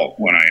I felt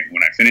when I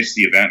finished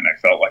the event, and I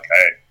felt like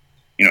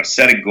I had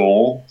set a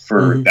goal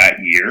for that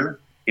year.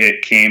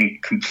 It came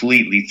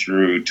completely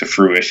through to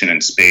fruition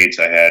in spades.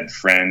 I had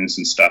friends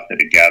and stuff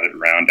that had gathered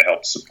around to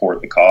help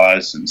support the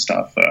cause and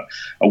stuff.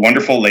 A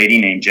wonderful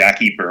lady named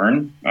Jackie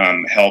Byrne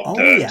helped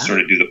sort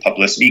of do the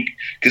publicity,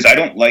 because I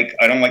don't like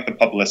the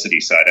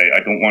publicity side. I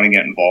don't want to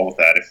get involved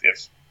with that.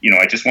 If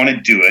I just want to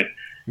do it.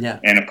 Yeah.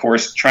 And of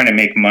course, trying to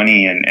make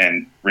money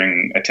and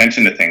bring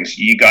attention to things,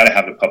 you got to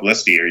have the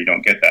publicity or you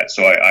don't get that.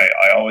 So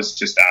I always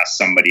just ask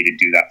somebody to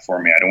do that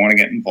for me. I don't want to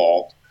get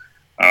involved.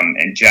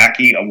 And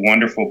Jackie, a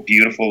wonderful,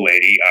 beautiful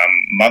lady,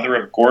 mother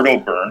of Gordo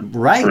Byrne,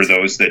 for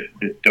those that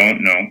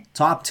don't know.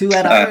 Top 2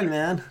 at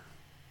Ironman.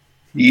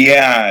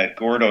 Yeah,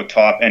 Gordo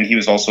top, and he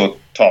was also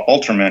top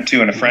Ultraman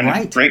too,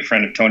 and great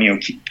friend of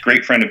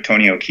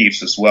Tony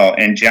O'Keefe's as well.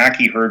 And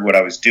Jackie heard what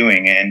I was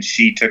doing, and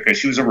she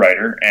was a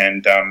writer,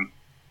 and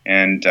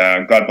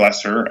God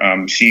bless her.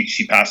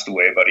 She passed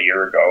away about a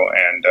year ago,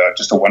 and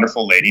just a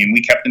wonderful lady, and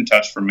we kept in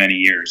touch for many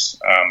years.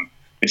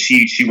 But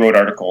she wrote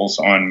articles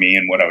on me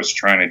and what I was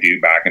trying to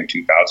do back in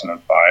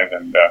 2005,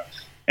 and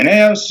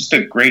it was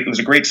it was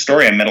a great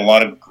story. I met a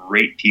lot of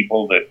great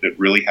people that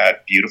really had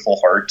beautiful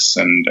hearts,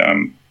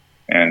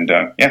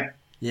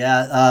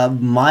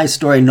 my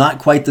story not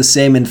quite the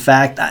same. In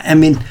fact, I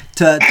mean,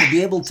 to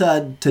be able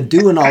to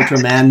do an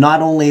Ultraman,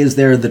 not only is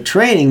there the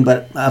training,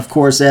 but of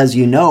course, as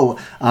you know,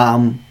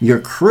 your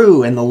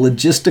crew and the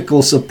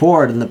logistical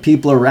support and the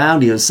people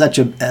around you is such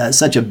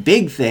a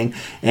big thing.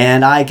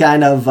 And I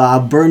kind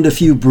of burned a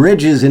few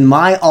bridges in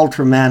my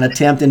Ultraman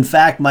attempt. In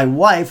fact, my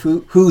wife,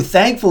 who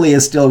thankfully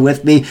is still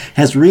with me,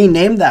 has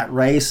renamed that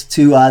race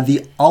to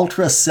the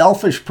Ultra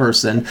Selfish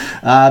Person,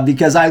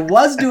 because I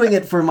was doing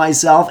it for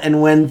myself,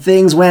 and when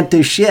things went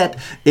to shit,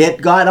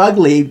 it got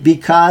ugly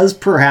because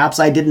perhaps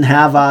I didn't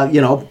have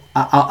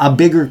a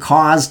bigger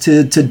cause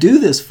to do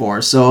this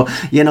for. So,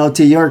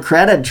 to your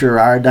credit,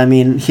 Gerard, I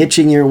mean,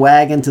 hitching your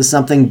wagon to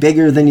something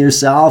bigger than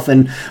yourself,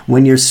 and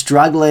when you're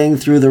struggling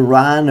through the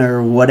run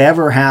or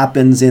whatever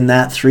happens in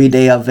that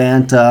 3-day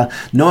event,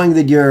 knowing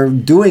that you're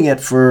doing it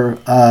for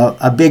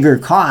a bigger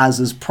cause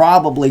is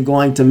probably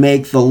going to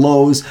make the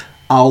lows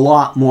a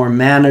lot more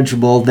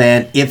manageable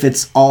than if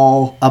it's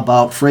all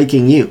about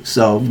freaking you.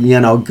 So,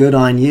 good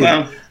on you.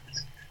 Well,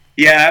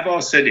 Yeah, I've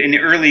always said in the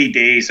early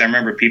days, I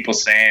remember people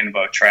saying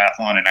about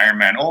triathlon and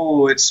Ironman,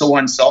 oh, it's so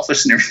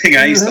unselfish and everything.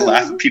 I used to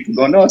laugh at people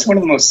going, no, it's one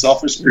of the most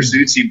selfish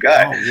pursuits you've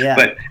got. Oh, yeah.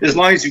 But as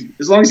long as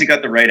you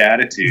got the right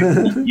attitude,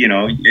 and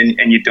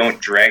you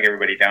don't drag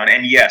everybody down.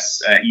 And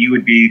yes, you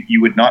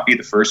would not be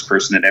the first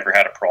person that ever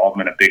had a problem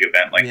in a big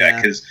event like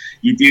that, because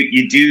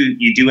you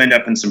do end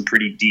up in some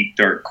pretty deep,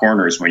 dark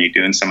corners when you're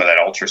doing some of that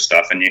ultra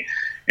stuff, and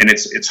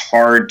it's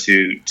hard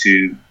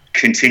to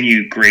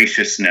continue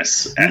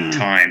graciousness at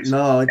times.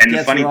 No, it and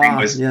gets the funny raw. thing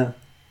was, yeah.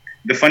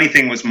 the funny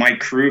thing was, my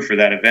crew for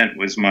that event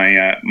was my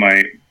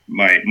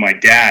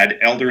dad,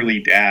 elderly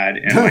dad,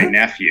 and my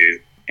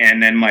nephew,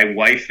 and then my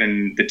wife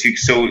and the two.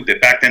 So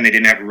back then they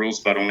didn't have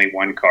rules about only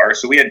one car,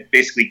 so we had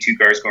basically two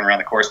cars going around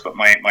the course. But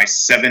my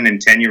 7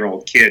 and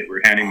 10-year-old kid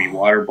were handing me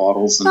water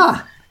bottles,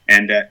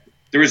 and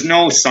there was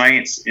no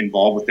science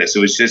involved with this. It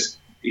was just,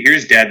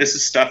 here's Dad. This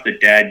is stuff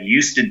that Dad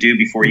used to do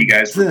before you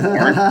guys were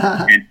born,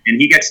 and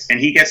he gets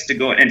to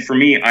go. And for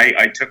me,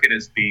 I took it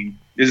as being,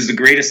 this is the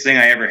greatest thing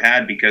I ever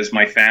had, because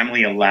my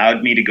family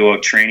allowed me to go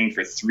out training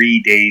for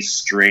 3 days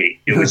straight.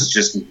 It was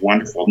just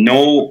wonderful.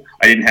 No,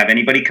 I didn't have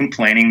anybody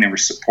complaining. They were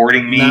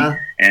supporting me,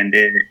 and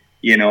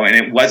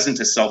it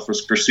wasn't a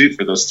selfless pursuit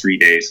for those 3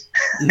 days.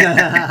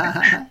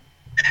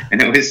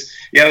 And it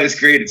was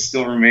great. It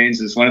still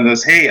remains as one of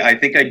those, hey, I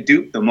think I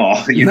duped them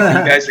all. You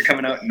guys are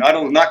coming out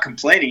not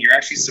complaining. You're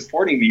actually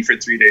supporting me for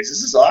 3 days.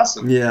 This is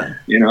awesome. Yeah.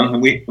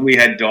 And we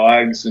had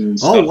dogs and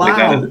stuff like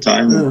that at the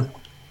time.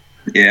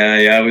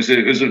 Yeah.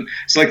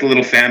 It's like a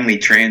little family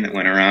train that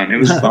went around. It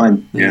was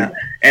fun. Yeah.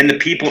 And the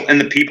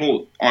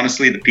people,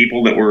 honestly, the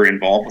people that were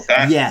involved with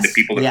that, the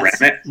people that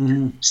ran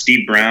it,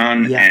 Steve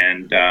Brown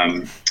and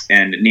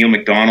Neil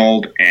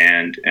McDonald,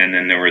 and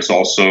then there was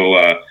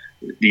also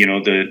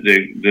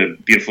the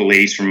beautiful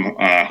ladies from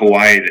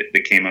Hawaii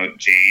that came out,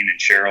 Jane and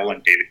Cheryl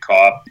and David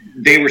Cobb.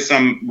 They were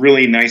some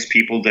really nice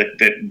people that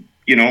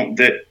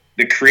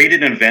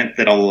created an event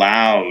that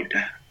allowed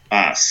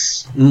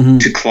us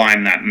to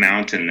climb that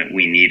mountain that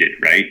we needed,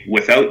 right?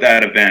 Without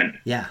that event,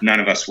 none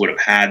of us would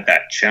have had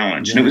that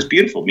challenge. And it was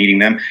beautiful meeting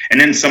them. And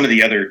then some of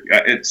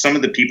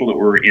the people that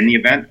were in the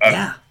event,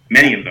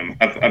 many of them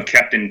I've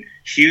kept in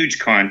huge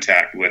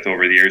contact with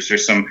over the years.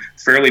 There's some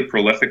fairly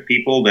prolific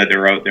people that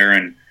are out there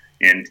in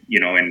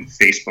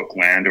Facebook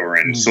land or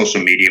in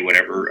social media,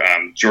 whatever.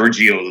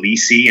 Giorgio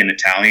Lisi, an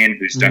Italian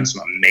who's done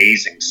some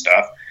amazing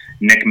stuff.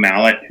 Nick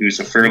Mallet, who's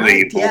a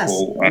fairly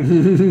vocal, guy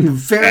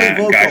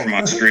from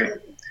Australia.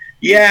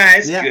 Yeah,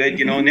 it's good.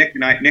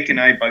 Nick and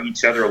I bug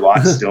each other a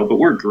lot still, but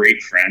we're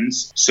great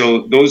friends.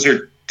 So those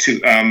are two.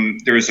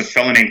 There's a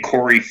fellow named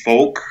Corey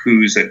Folk,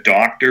 who's a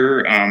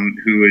doctor,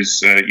 who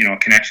is a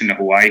connection to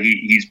Hawaii.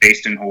 He's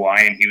based in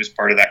Hawaii, and he was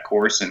part of that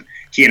course. And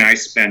he and I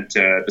spent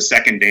the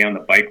second day on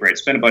the bike ride,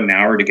 spent about an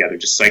hour together,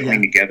 just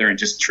cycling together and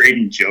just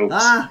trading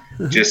jokes,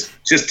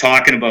 just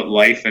talking about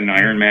life and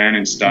Ironman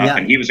and stuff.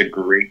 And he was a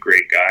great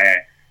guy.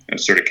 I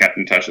sort of kept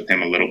in touch with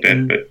him a little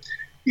bit, but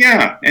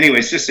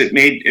anyways,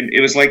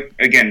 it was like,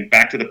 again,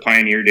 back to the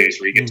pioneer days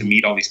where you get to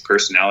meet all these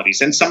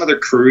personalities and some of their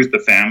crews, the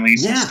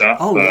families and stuff.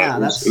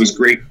 It was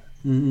great.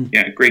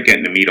 Yeah, great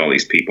getting to meet all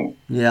these people.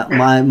 Yeah,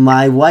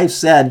 my wife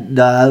said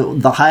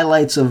the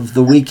highlights of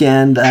the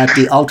weekend at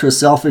the Ultra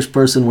Selfish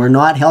Person were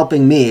not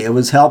helping me. It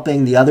was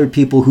helping the other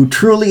people who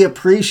truly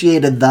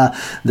appreciated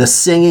the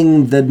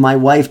singing that my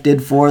wife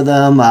did for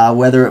them,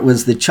 whether it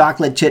was the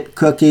chocolate chip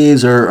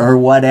cookies or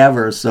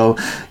whatever. So,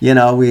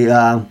 we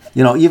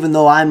even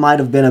though I might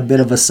have been a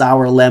bit of a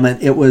sour lemon,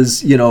 it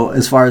was,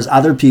 as far as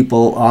other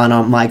people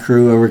on my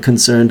crew were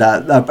concerned,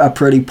 a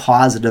pretty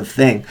positive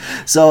thing.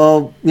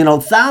 So,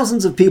 thousands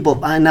of people,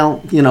 I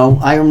know,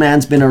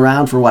 Ironman's been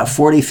around for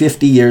 40,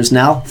 50 years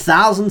now.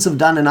 Thousands have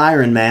done an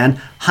Ironman,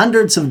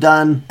 hundreds have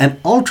done an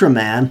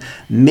Ultraman,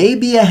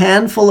 maybe a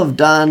handful have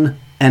done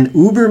an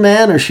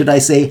Uberman, or should I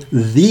say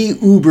the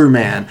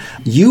Uberman.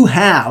 You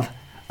have.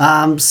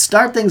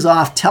 Start things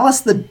off. Tell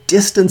us the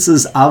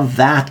distances of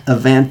that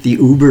event, the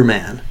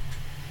Uberman.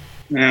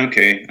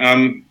 Okay.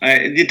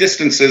 The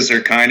distances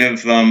are kind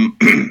of,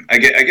 I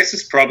guess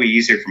it's probably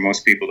easier for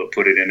most people to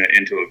put it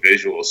into a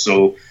visual.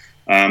 So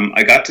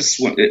I got to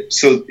swim.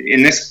 So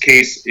in this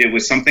case, it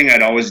was something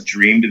I'd always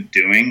dreamed of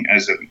doing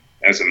as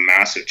a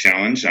massive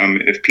challenge.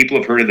 If people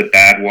have heard of the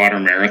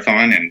Badwater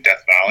Marathon in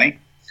Death Valley,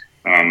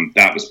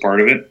 that was part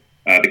of it.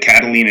 The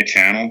Catalina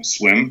Channel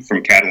swim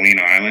from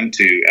Catalina Island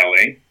to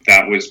LA,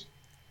 that was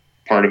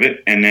part of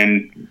it. And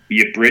then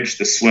you bridge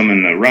the swim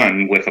and the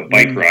run with a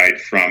bike ride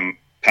from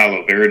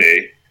Palo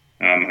Verde.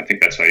 I think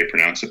that's how you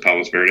pronounce it,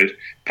 Palo Verde,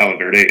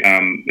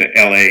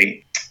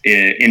 LA,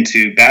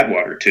 into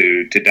Badwater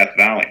to Death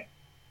Valley.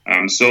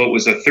 So it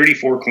was a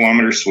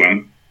 34-kilometer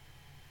swim,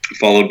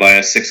 followed by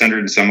a 600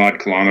 and some odd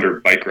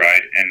kilometer bike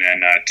ride, and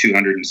then a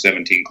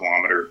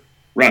 217-kilometer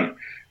run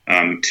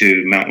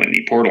to Mount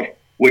Whitney Portal,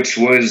 which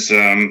was,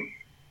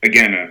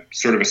 again, a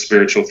sort of a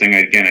spiritual thing.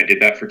 Again, I did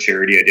that for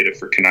charity. I did it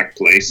for Connect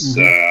Place,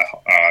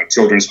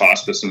 Children's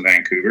Hospice in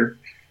Vancouver,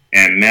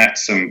 and met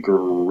some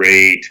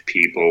great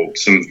people,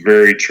 some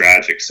very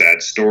tragic,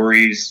 sad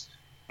stories.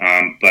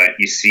 But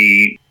you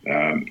see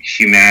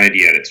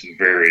humanity at its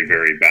very,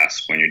 very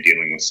best when you're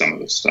dealing with some of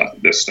this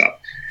stuff.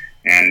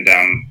 And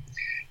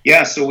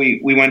so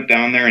we went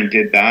down there and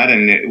did that,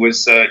 and it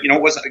was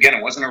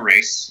it wasn't a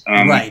race.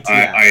 Right.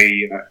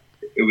 Yeah.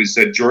 It was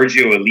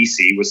Giorgio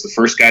Alisi was the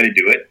first guy to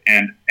do it,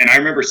 and I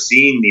remember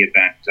seeing the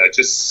event.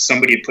 Just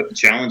somebody had put the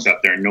challenge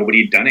up there, and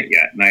nobody had done it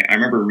yet. And I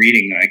remember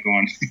reading,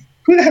 going,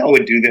 "Who the hell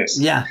would do this?"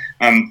 Yeah.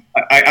 I'm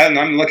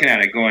looking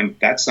at it, going,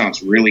 "That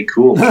sounds really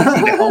cool. Who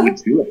the hell would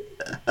do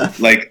it?"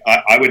 Like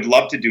I would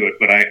love to do it,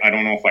 but I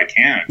don't know if I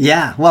can.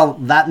 Yeah. Well,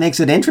 that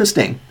makes it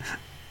interesting.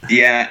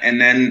 Yeah,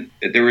 and then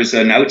there was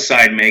an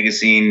Outside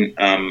magazine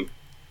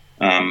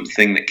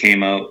thing that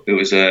came out. It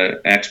was an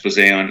expose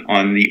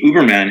on the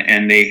Uberman,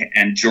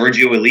 and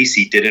Giorgio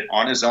Alisi did it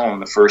on his own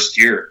the first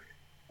year.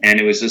 And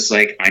it was just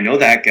like, I know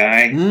that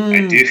guy.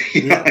 I do.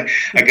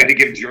 I got to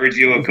give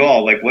Giorgio a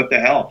call. Like, what the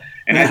hell?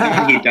 And I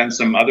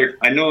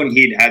know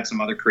he'd had some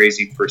other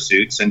crazy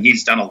pursuits, and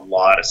he's done a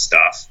lot of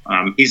stuff.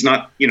 He's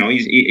not,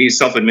 he's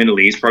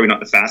self-admittedly, he's probably not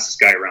the fastest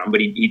guy around,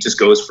 but he just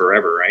goes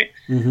forever, right?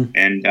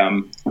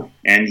 Mm-hmm.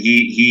 And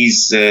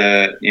he's,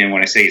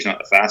 when I say he's not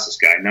the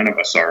fastest guy, none of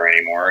us are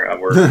anymore.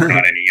 We're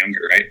not any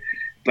younger, right?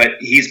 But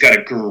he's got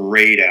a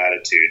great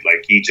attitude.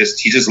 Like he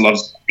just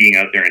loves being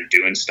out there and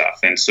doing stuff.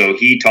 And so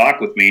he talked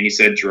with me and he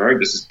said,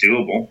 "Gerard, this is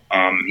doable."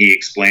 He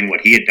explained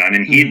what he had done,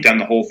 and he had done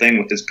the whole thing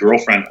with his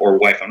girlfriend or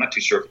wife. I'm not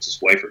too sure if it's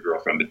his wife or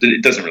girlfriend, but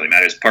it doesn't really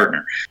matter. His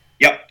partner.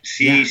 Yep.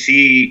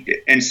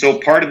 And so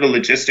part of the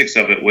logistics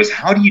of it was,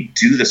 how do you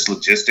do this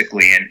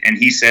logistically? And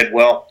he said,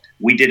 well,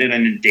 we did it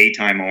in the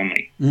daytime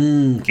only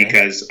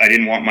because I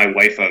didn't want my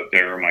wife out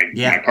there or my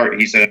partner.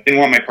 He said, I didn't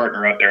want my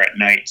partner out there at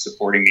night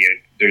supporting me.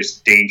 There's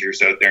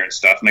dangers out there and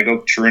stuff. And I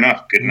go, sure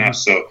enough, good enough.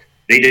 So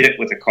they did it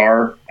with a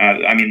car.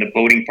 The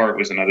boating part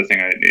was another thing.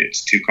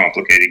 It's too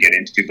complicated to get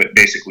into, but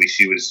basically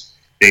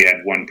they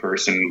had one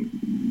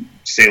person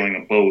sailing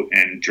a boat,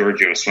 and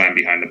Giorgio swam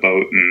behind the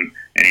boat, and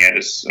he had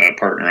his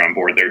partner on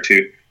board there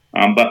too.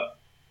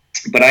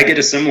 But I did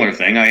a similar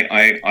thing.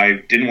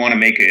 I didn't want to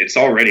make it. It's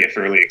already a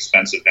fairly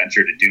expensive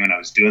venture to do, and I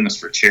was doing this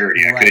for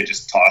charity. Right. I could have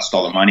just tossed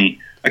all the money.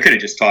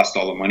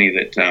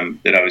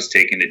 that I was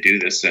taking to do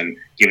this and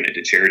given it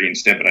to charity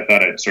instead. But I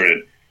thought I'd sort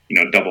of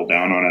double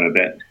down on it a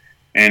bit,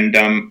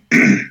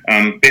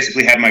 and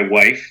basically had my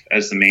wife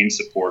as the main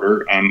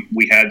supporter.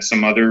 We had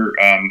some other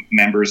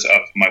members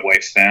of my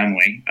wife's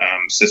family,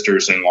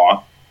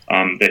 sisters-in-law.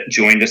 That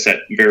joined us at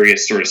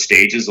various sort of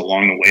stages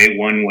along the way.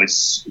 One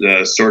was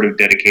sort of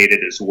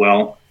dedicated as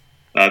well.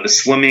 The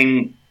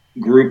swimming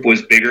group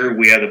was bigger.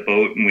 We had a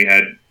boat, and we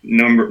had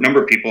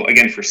number of people,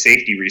 again, for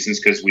safety reasons,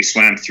 because we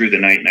swam through the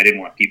night, and I didn't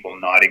want people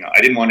nodding.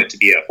 I didn't want it to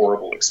be a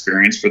horrible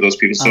experience for those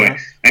people. So I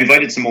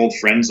invited some old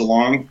friends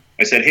along.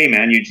 I said, hey,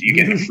 man, you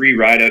get a free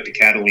ride out to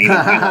Catalina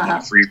and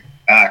a free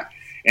back.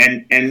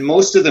 And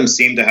most of them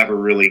seemed to have a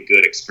really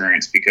good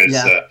experience because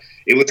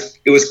it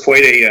was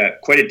quite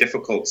a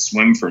difficult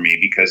swim for me,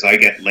 because I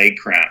get leg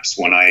cramps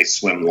when I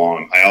swim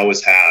long. I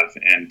always have,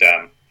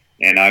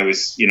 and I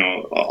was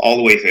all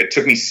the way through. It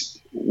took me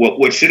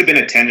what should have been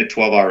a 10 to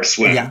 12 hour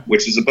swim,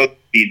 which is about the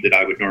speed that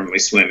I would normally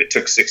swim. It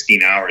took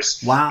 16 hours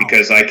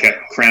because I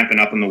kept cramping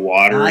up in the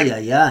water.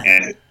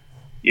 And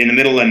in the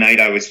middle of the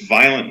night, I was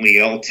violently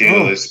ill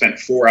too. I spent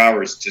 4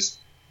 hours just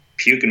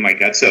puking my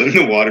guts out in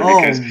the water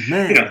because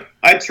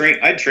I'd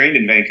trained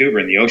in Vancouver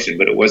in the ocean,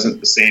 but it wasn't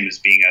the same as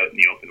being out in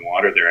the open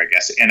water there, I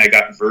guess. And I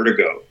got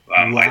vertigo,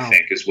 I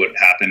think is what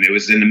happened. It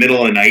was in the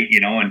middle of the night,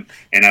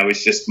 and I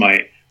was just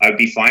I'd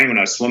be fine when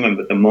I was swimming,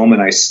 but the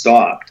moment I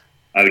stopped,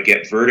 I would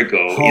get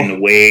vertigo in the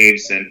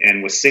waves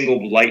and with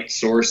single light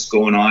source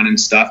going on and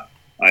stuff.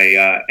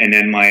 And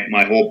then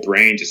my whole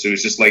brain it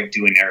was just like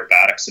doing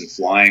aerobatics and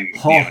flying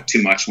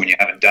too much when you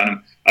haven't done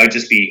them. I would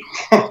just be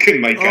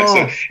honking my guts.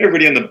 So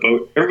everybody on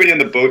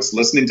the boat's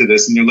listening to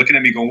this, and they're looking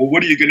at me going, well,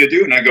 what are you going to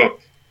do? And I go,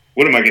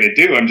 what am I going to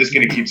do? I'm just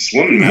going to keep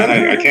swimming, man.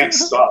 I can't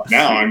stop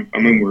now.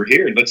 We're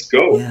here. Let's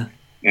go. Yeah.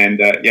 And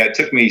it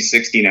took me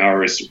 16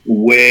 hours,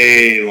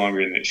 way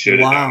longer than it should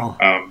have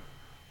done.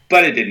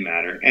 But it didn't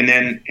matter. And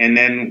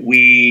then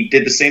we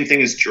did the same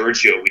thing as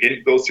Giorgio. We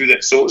didn't go through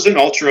that. So it was an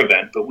ultra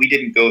event, but we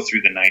didn't go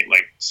through the night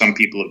like some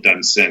people have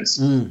done since.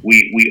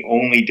 We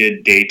only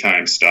did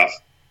daytime stuff.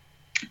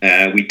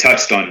 We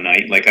touched on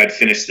night. Like I'd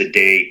finish the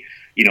day,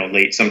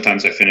 late.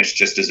 Sometimes I finished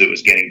just as it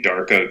was getting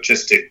dark out,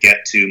 just to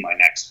get to my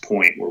next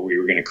point where we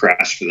were going to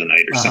crash for the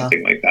night or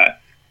something like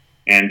that.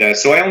 And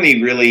so I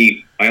only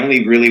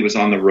really was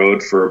on the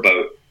road for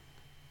about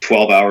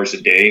 12 hours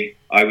a day.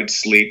 I would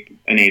sleep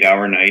an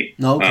 8-hour night.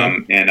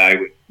 And I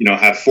would,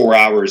 have 4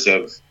 hours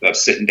of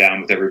sitting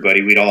down with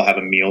everybody. We'd all have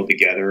a meal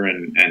together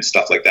and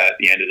stuff like that at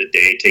the end of the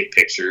day, take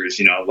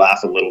pictures,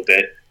 laugh a little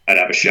bit. I'd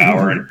have a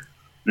shower and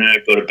then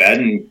I'd go to bed,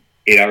 and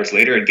 8 hours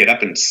later I'd get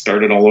up and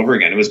start it all over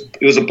again.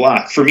 It was a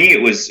blast. For me,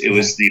 it was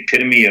the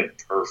epitome of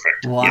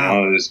perfect.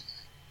 Wow.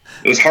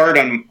 It was hard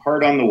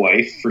on the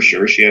wife for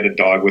sure. She had a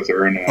dog with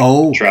her and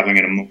driving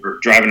a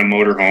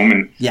motorhome,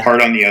 and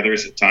hard on the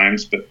others at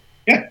times, but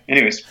yeah,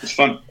 anyways, it's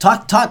fun.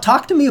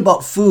 Talk to me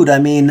about food. I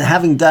mean,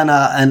 having done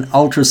an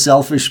ultra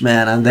selfish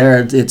man,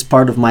 and it's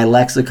part of my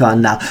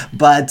lexicon now.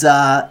 But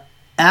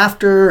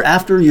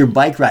after your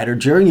bike ride or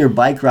during your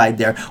bike ride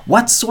there,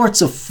 what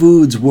sorts of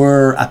foods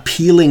were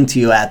appealing to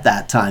you at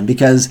that time?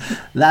 Because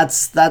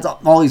that's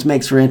always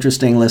makes for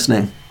interesting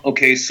listening.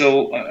 Okay,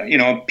 so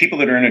people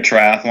that are in a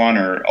triathlon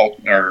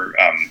or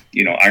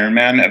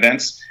Ironman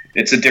events,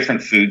 it's a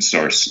different food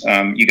source.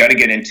 You got to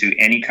get into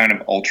any kind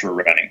of ultra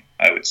running,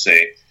 I would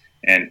say,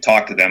 and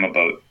talk to them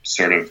about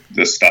sort of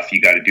the stuff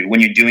you got to do when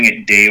you're doing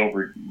it day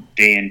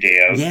in, day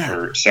out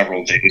for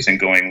several days and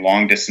going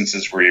long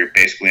distances where you're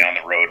basically on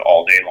the road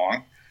all day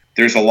long.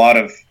 There's a lot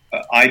of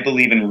I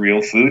believe in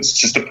real foods. It's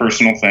just a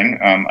personal thing.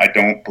 I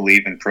don't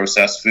believe in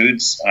processed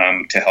foods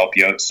to help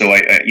you out. So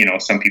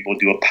some people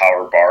do a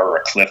power bar or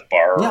a Cliff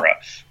Bar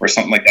or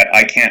something like that.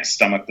 I can't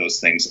stomach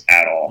those things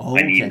at all. Oh,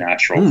 okay. I need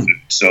natural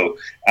food. So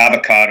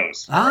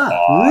avocados.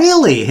 Awesome,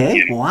 really?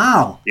 Hey,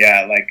 wow.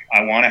 Yeah, like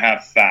I want to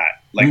have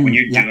fat. Like when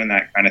you're doing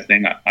that kind of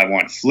thing, I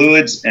want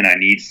fluids and I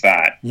need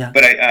fat. Yeah.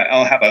 But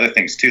I'll have other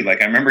things too.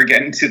 Like I remember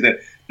getting to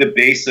the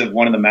base of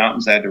one of the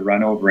mountains I had to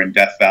run over in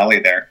Death Valley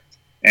there.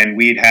 And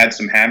we'd had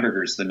some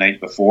hamburgers the night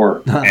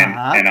before,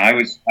 and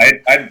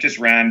I just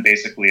ran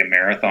basically a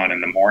marathon in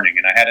the morning,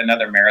 and I had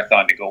another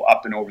marathon to go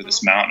up and over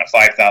this mountain, a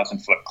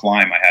 5,000-foot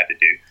climb I had to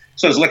do.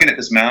 So I was looking at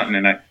this mountain,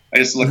 and I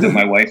just looked at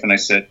my wife and I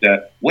said,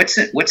 what's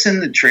in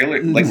the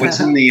trailer? Like, what's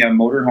in the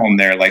motorhome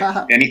there? Like,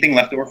 anything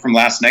left over from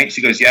last night?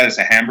 She goes, yeah, there's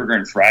a hamburger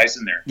and fries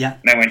in there. Yeah.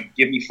 And I went,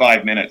 give me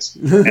 5 minutes.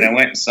 And I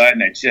went inside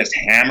and I just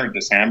hammered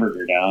this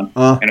hamburger down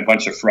and a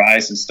bunch of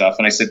fries and stuff.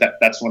 And I said,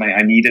 that's when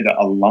I needed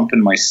a lump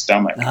in my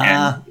stomach.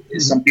 And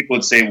some people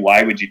would say,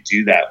 why would you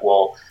do that?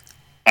 Well,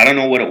 I don't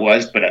know what it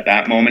was, but at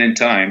that moment in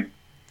time,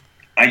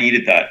 I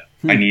needed that.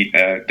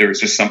 There was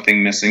just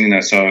something missing.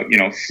 So,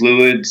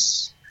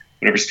 fluids,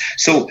 whatever.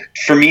 So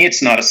for me,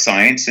 it's not a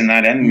science in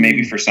that end.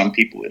 Maybe for some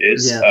people it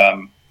is.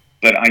 Yeah.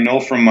 But I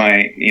know from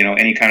my,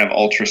 any kind of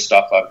ultra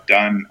stuff I've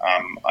done,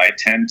 I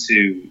tend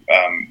to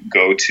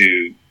go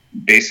to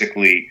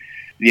basically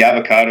the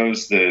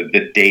avocados,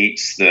 the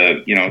dates,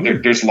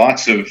 there's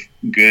lots of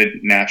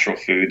good natural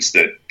foods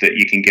that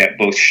you can get,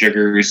 both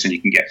sugars and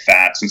you can get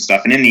fats and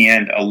stuff. And in the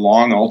end, a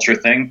long ultra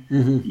thing,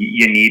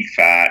 you need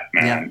fat,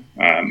 man.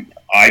 Yeah.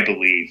 I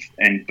believe,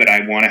 but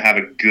I want to have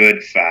a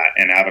good fat,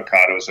 and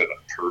avocados are the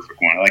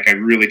perfect one. Like I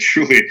really,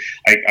 truly,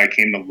 I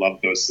came to love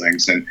those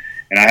things, and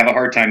I have a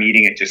hard time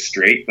eating it just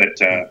straight, but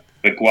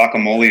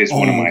guacamole is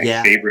one of my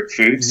favorite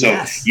foods. So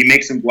you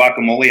make some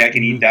guacamole, I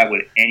can eat that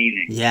with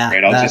anything. Yeah,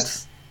 right.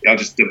 I'll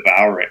just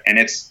devour it, and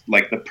it's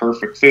like the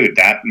perfect food.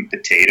 That and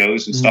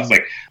potatoes and stuff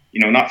like.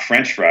 Not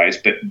French fries,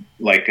 but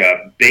like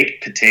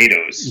baked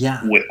potatoes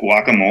with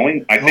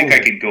guacamole. I think I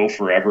could go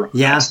forever on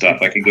that stuff.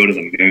 I could go to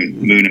the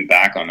moon and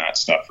back on that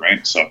stuff,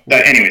 right? So,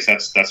 anyways,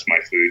 that's my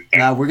food thing.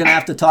 We're going to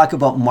have to talk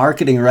about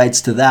marketing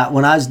rights to that.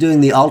 When I was doing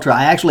the ultra,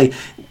 I actually,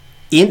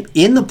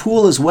 in the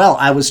pool as well,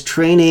 I was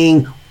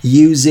training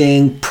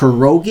using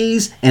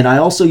pierogies, and I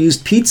also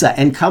used pizza.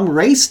 And come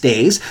race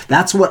days,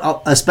 that's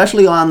what,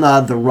 especially on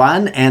the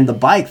run and the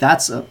bike,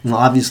 that's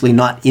obviously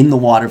not in the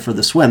water for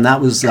the swim. That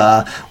was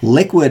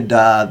liquid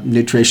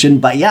nutrition.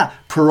 But yeah,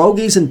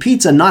 pierogies and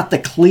pizza, not the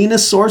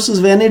cleanest sources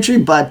of energy,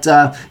 but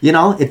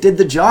it did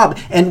the job.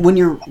 And when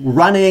you're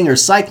running or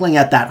cycling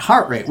at that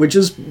heart rate, which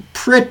is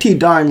pretty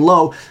darn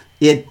low,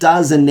 it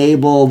does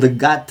enable the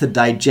gut to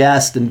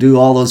digest and do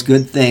all those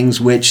good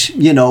things, which,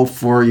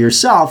 for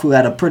yourself, who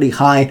had a pretty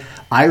high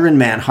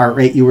Ironman heart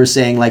rate, you were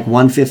saying like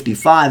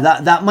 155,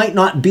 that might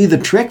not be the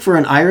trick for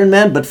an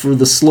Ironman, but for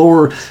the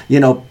slower,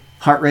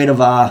 heart rate of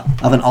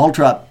an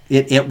ultra,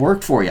 it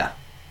worked for you.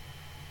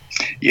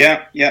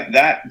 Yeah.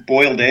 That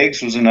boiled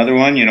eggs was another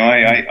one.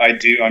 I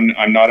do.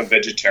 I'm not a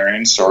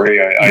vegetarian.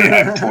 Sorry,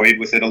 I've toyed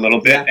with it a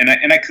little bit,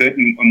 and I could.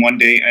 And one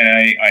day,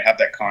 I have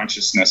that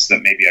consciousness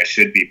that maybe I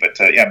should be. But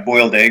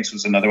boiled eggs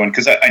was another one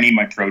because I need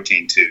my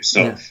protein too.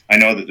 So I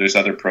know that there's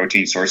other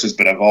protein sources,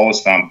 but I've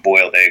always found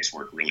boiled eggs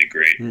work really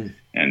great.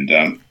 And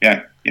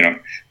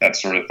that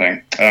sort of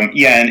thing.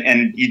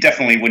 And you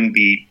definitely wouldn't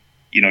be.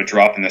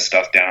 Dropping this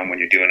stuff down when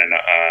you're doing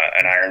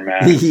an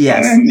Ironman.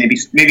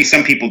 Yes. Maybe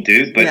some people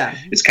do, but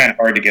it's kind of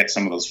hard to get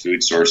some of those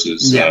food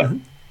sources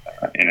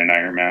in an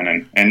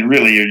Ironman. And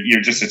really,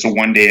 you're just, it's a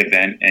one-day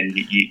event, and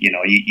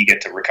you get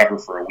to recover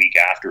for a week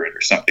after it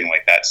or something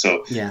like that.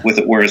 So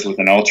whereas with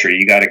an ultra,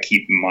 you got to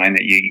keep in mind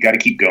that you got to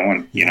keep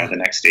going. The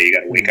next day you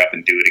got to wake up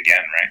and do it again,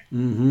 right?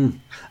 Mm-hmm.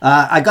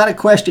 I got a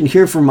question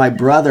here from my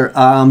brother.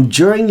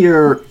 During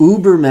your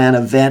Uberman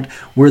event,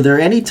 were there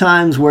any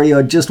times where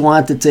you just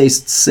wanted to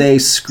say,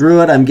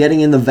 screw it, I'm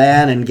getting in the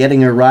van and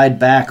getting a ride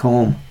back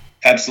home?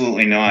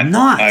 Absolutely not.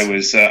 I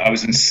was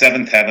in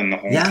seventh heaven the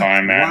whole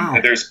time, man.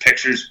 Wow. There's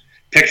pictures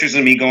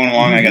of me going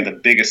along. I got the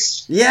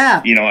biggest,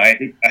 I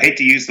hate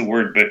to use the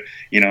word, but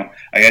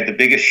I had the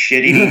biggest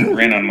shit-eating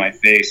grin on my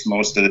face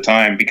most of the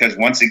time, because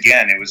once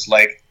again, it was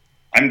like,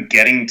 I'm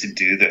getting to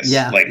do this.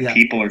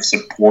 People are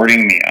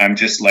supporting me. I'm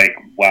just like,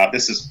 wow,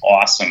 this is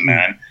awesome,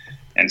 man.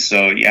 And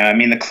so,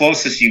 the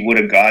closest you would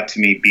have got to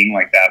me being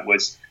like that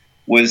was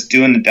was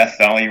doing the Death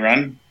Valley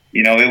run.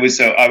 You know, it was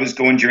I was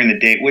going during the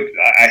day.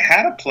 I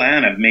had a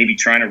plan of maybe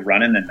trying to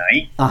run in the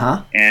night,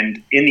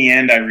 and in the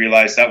end, I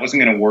realized that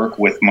wasn't going to work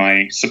with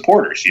my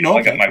supporters. You know,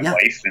 I got my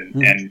wife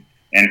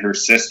and her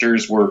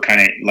sisters were kind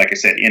of, like I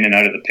said, in and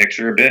out of the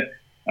picture a bit.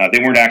 They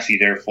weren't actually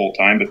there full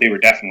time, but they were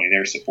definitely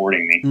there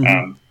supporting me.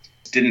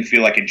 Didn't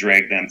feel like it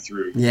dragged them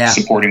through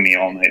supporting me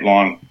all night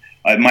long.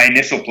 My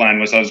initial plan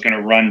was I was going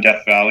to run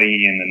Death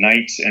Valley in the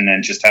night and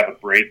then just have a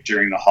break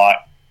during the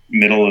hot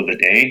middle of the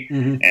day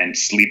and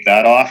sleep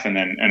that off and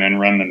then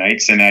run the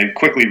nights. And I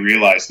quickly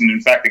realized, and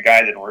in fact, the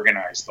guy that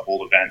organized the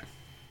whole event,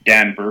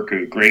 Dan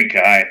Burku, great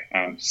guy,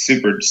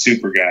 super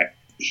guy.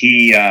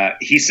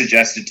 He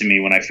suggested to me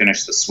when I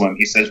finished the swim,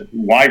 he says,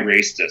 "Why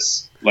race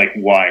this? Like,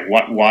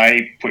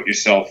 why put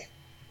yourself,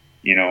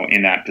 you know,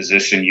 in that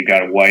position? You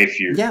got a wife,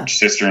 your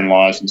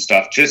sister-in-laws and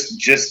stuff.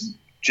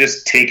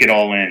 Just take it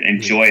all in,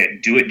 enjoy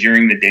it, do it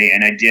during the day."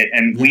 And I did.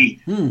 And we,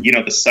 you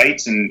know, the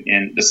sights in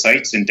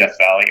Death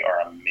Valley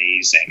are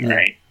amazing,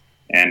 right?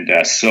 And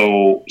there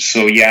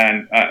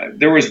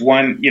was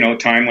one, you know,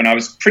 time when I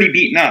was pretty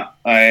beaten up.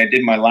 I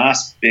did my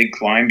last big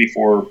climb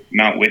before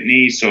Mount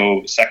Whitney,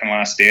 so second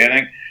last day, I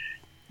think.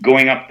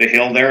 Going up the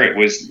hill there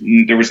was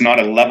not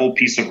a level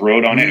piece of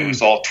road on it. It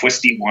was all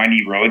twisty,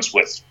 windy roads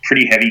with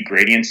pretty heavy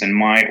gradients, and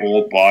my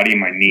old body,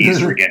 my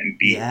knees were getting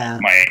beat,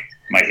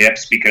 my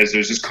hips, because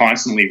there's just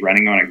constantly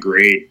running on a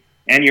grade,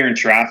 and you're in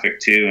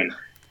traffic too.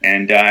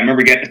 And I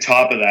remember getting to the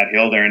top of that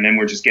hill there, and then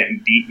we're just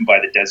getting beaten by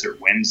the desert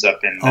winds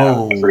up in,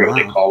 I forget what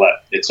they call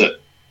that. It's a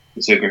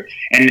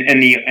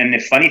and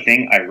the funny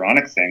thing,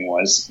 ironic thing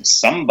was,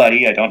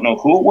 somebody, I don't know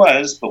who it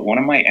was, but one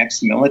of my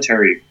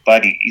ex-military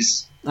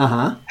buddies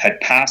had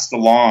passed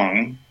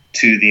along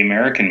to the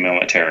American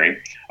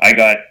military. I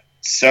got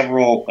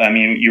several, I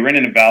mean, you're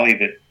in a valley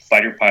that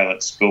fighter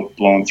pilots go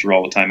blowing through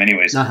all the time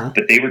anyways,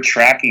 but they were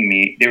tracking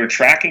me. They were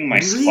tracking my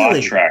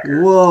spot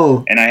tracker.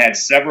 Whoa. And I had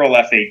several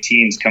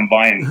F-18s come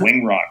by and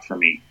wing rock for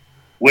me,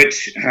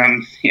 which,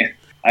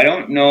 I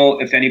don't know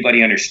if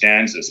anybody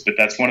understands this, but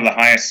that's one of the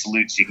highest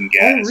salutes you can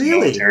get as a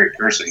military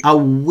person. A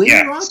wing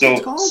rock,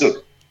 it's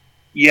called?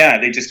 Yeah,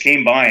 they just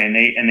came by and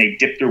they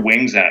dipped their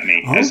wings at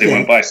me as they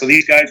went by. So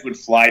these guys would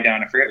fly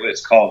down. I forget what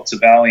it's called. It's a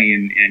valley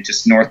in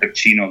just north of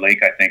Chino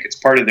Lake, I think. It's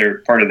part of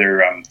their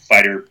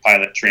fighter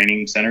pilot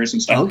training centers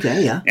and stuff.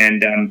 Okay, yeah.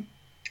 And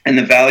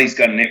the valley's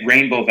got a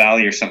Rainbow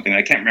Valley or something.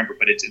 I can't remember,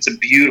 but it's a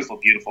beautiful,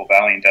 beautiful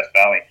valley in Death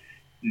Valley.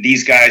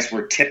 These guys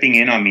were tipping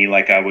in on me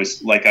like I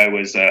was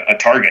a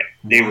target.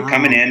 They were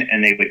coming in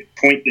and they would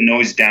point the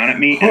nose down at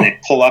me and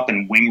they'd pull up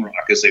and wing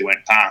rock as they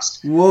went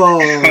past. Whoa!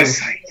 I was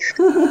like,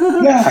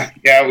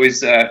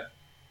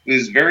 it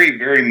was very,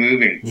 very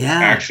moving.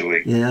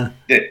 Actually,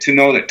 to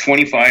know that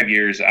 25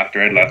 years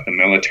after I'd left the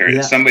military,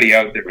 that somebody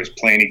out there was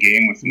playing a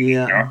game with me.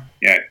 You know?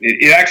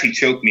 It actually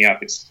choked me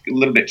up. It's a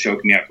little bit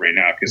choking me up right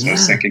now because I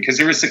was thinking, because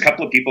there was a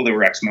couple of people that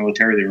were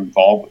ex-military, they were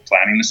involved with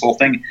planning this whole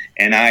thing,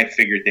 and I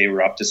figured they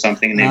were up to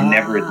something, and they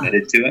never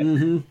admitted to it.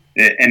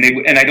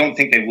 And I don't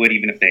think they would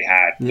even if they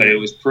had. But it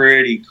was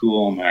pretty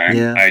cool,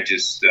 man. I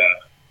just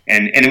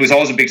and it was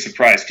always a big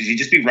surprise because you'd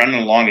just be running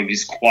along in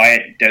this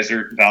quiet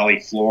desert valley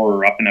floor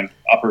or up in an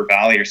upper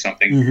valley or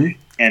something,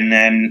 and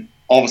then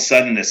all of a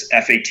sudden this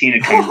F-18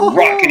 had come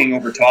rocketing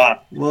over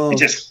top and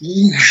just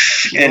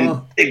whoosh,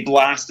 and big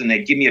blast, and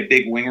they'd give me a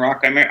big wing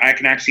rock. I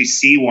can actually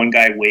see one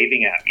guy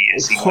waving at me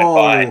as he went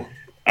by.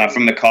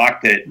 From the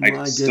cockpit. I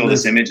can still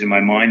this image in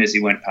my mind as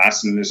he went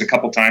past, and there's a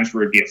couple times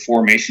where it'd be a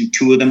formation,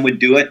 two of them would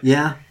do it.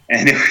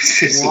 And it was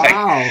just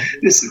like,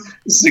 this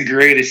is the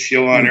greatest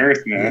show on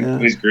earth, man.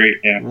 It was great.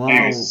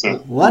 Anyways, so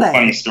what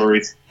funny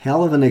stories.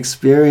 Hell of an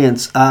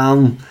experience.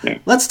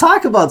 Let's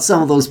talk about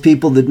some of those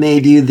people that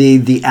made you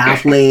the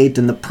athlete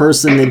and the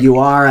person that you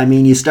are. I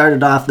mean, you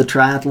started off the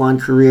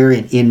triathlon career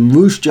in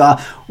Moose Jaw.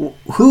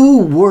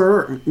 Who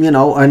were,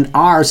 and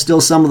are still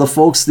some of the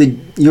folks that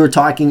you were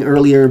talking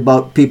earlier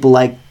about, people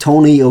like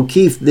Tony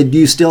O'Keefe, that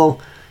you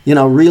still,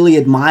 really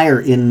admire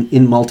in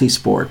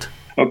multisport?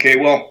 Okay,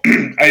 well,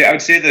 I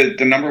would say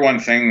the number one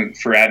thing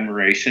for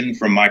admiration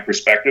from my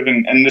perspective,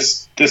 and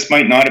this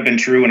might not have been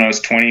true when I was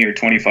 20 or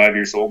 25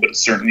 years old, but it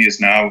certainly is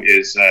now,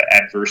 is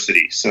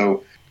adversity.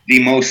 So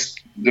the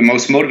most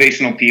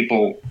motivational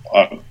people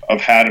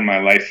I've had in my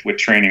life with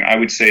training, I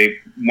would say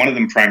one of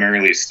them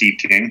primarily is Steve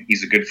King.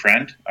 He's a good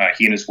friend.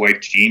 He and his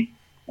wife, Jean,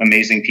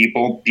 amazing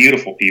people,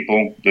 beautiful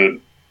people,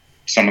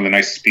 some of the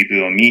nicest people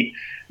you'll meet.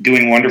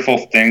 Doing wonderful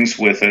things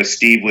with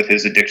Steve with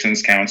his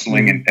addictions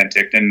counseling in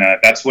Penticton.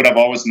 That's what I've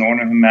always known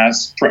him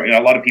as.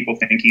 A lot of people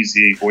think he's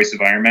the voice of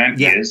Ironman.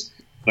 He is.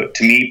 But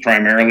to me,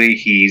 primarily,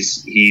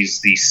 he's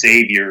the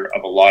savior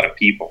of a lot of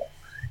people.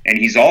 And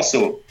he's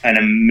also an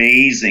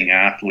amazing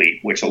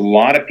athlete, which a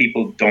lot of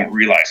people don't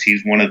realize.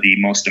 He's one of the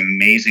most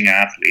amazing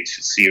athletes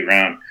you see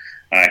around.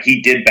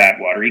 He did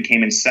Badwater. He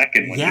came in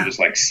second when he was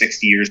like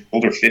 60 years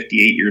old or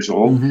 58 years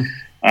old.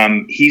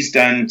 He's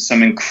done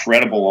some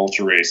incredible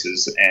ultra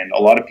races, and a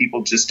lot of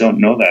people just don't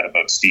know that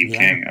about Steve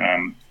King.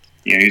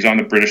 He's on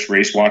the British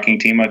race walking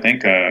team, I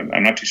think.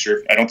 I'm not too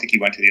sure. I don't think he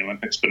went to the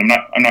Olympics, but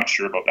I'm not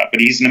sure about that.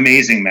 But he's an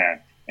amazing man,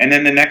 And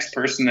then the next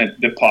person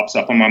that pops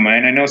up on my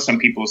mind, I know some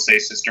people say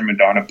Sister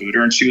Madonna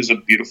Booter, and she was a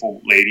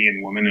beautiful lady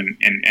and woman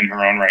in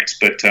her own rights.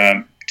 But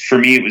for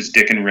me, it was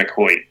Dick and Rick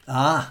Hoyt.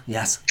 Ah,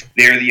 yes.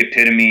 They're the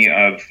epitome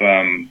of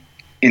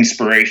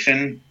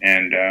inspiration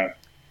and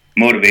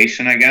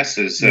motivation, I guess,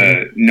 is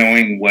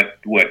knowing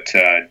what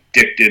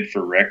Dick did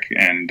for Rick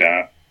and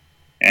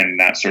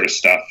that sort of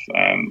stuff.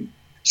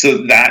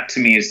 So that to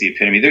me is the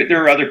epitome.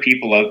 There are other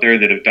people out there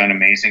that have done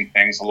amazing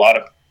things. A lot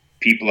of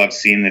people I've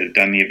seen that have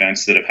done the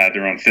events that have had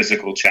their own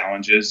physical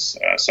challenges.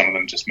 Some of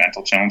them just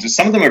mental challenges.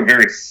 Some of them are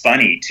very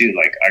funny too,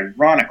 like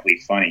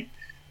ironically funny.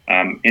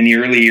 In the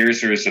early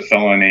years, there was a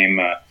fellow named,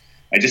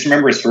 I just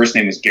remember his first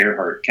name was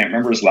Gerard. Can't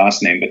remember his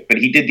last name, but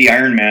he did the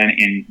Ironman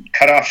in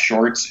cutoff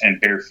shorts and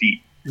bare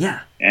feet.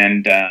 Yeah.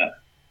 And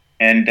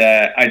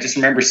I just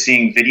remember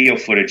seeing video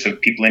footage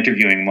of people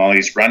interviewing him while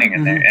he's running,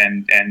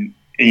 and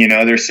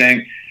they're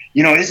saying,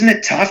 isn't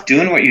it tough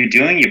doing what you're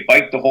doing? You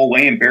bike the whole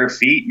way in bare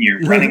feet, and you're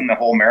running the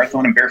whole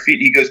marathon in bare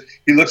feet. And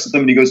he looks at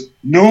them and he goes,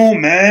 "No,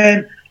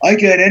 man, I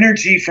get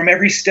energy from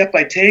every step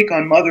I take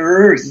on Mother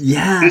Earth.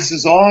 Yeah, this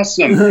is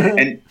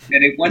awesome."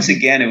 Once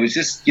again, it was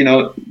just,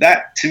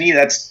 that to me,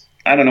 that's,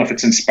 I don't know if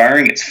it's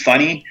inspiring, it's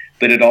funny,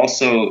 but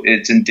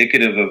it's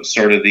indicative of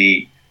sort of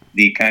the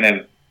kind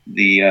of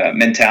the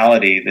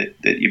mentality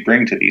that you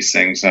bring to these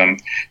things.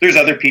 There's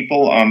other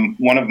people.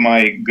 One of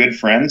my good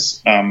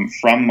friends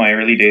from my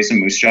early days in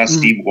Moose Jaw,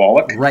 Steve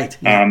Wallach, right,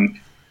 yeah.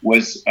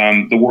 Was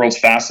the world's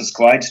fastest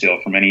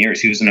Clydesdale for many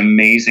years. He was an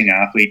amazing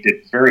athlete,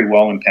 did very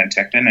well in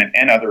Penticton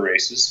and other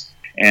races.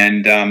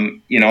 And,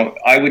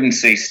 I wouldn't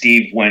say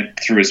Steve went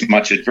through as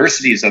much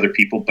adversity as other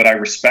people, but I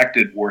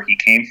respected where he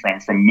came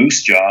from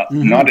Moose Jaw,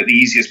 not the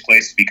easiest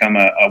place to become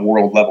a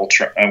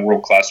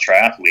world-class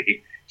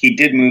triathlete. He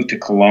did move to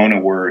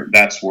Kelowna,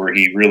 that's where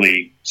he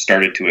really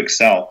started to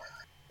excel.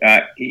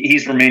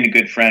 He's remained a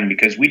good friend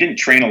because we didn't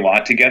train a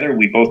lot together.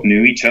 We both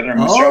knew each other.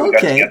 We got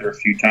together a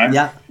few times,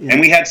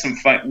 and we had some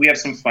fun. We have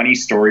some funny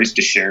stories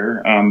to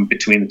share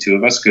between the two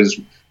of us because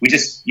we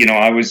just,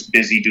 I was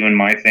busy doing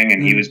my thing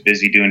and he was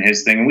busy doing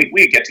his thing, and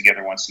we get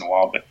together once in a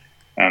while. But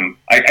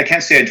I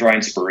can't say I draw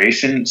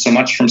inspiration so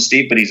much from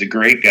Steve, but he's a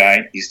great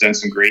guy. He's done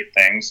some great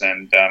things,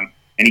 and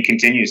he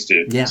continues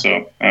to. Yeah.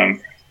 So.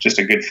 Just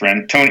a good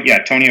friend.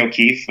 Tony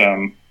O'Keefe,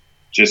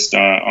 just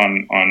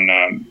on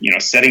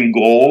setting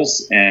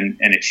goals and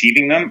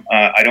achieving them.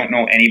 I don't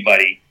know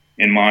anybody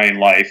in my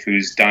life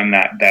who's done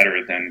that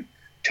better than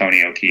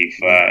Tony O'Keefe.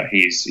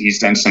 He's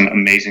done some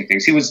amazing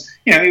things. He was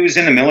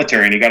in the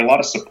military and he got a lot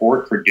of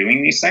support for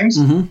doing these things,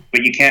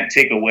 but you can't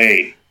take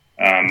away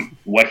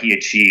what he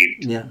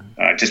achieved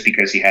just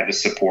because he had the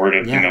support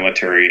of the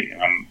military,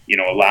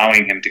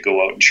 allowing him to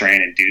go out and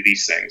train and do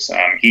these things.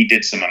 He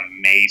did some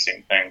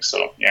amazing things.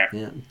 So,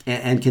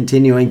 and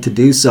continuing to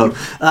do so.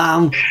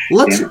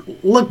 Let's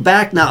look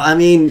back now. I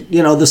mean,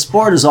 the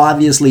sport has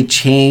obviously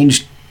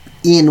changed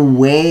in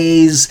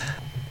ways.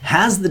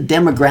 Has the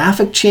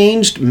demographic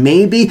changed?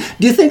 Maybe.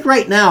 Do you think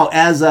right now,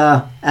 as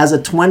a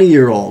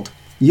 20-year-old,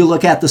 you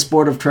look at the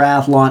sport of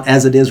triathlon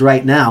as it is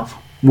right now,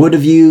 would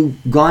have you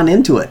gone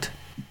into it?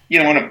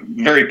 On a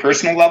very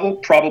personal level,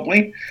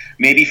 probably,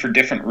 maybe for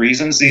different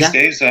reasons these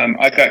days.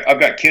 I've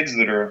got kids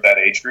that are of that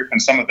age group, and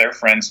some of their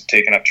friends have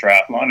taken up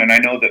triathlon, and I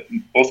know that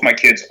both my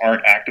kids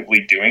aren't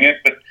actively doing it,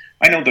 but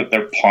I know that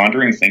they're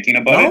pondering, thinking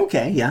about it.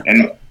 Okay, yeah.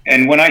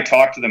 And when I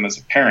talk to them as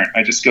a parent,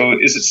 I just go,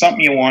 is it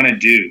something you want to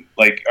do?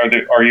 Like,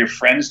 are your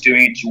friends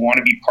doing it? Do you want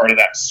to be part of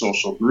that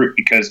social group?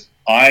 Because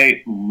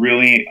I've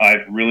really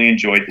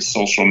enjoyed the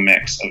social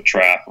mix of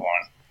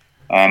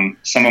triathlon.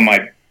 Some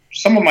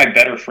of my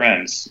better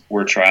friends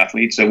were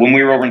triathletes. So when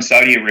we were over in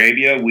Saudi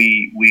Arabia,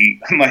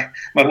 my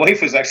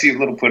wife was actually a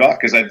little put off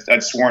because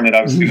I'd sworn that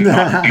I was going to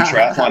not do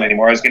triathlon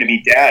anymore. I was going to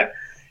be dad.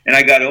 And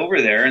I got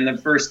over there, and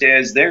the first day I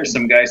was there,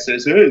 some guy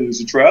says, "Hey,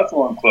 there's a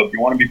triathlon club. You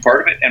want to be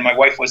part of it?" And my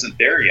wife wasn't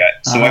there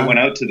yet. So I went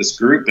out to this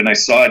group, and I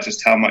saw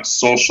just how much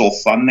social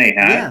fun they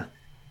had.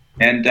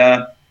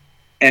 Yeah.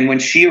 And when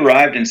she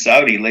arrived in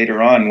Saudi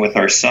later on with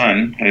our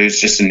son, who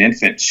was just an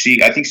infant,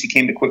 I think she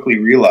came to quickly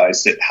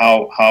realize that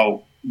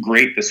how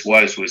great this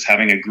was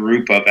having a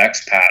group of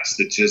expats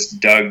that just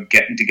dug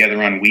getting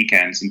together on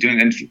weekends and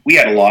we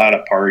had a lot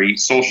of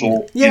parties,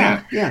 social,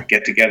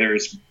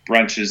 get-togethers,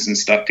 brunches and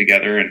stuff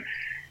together,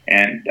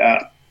 and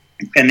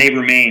they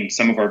remain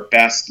some of our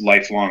best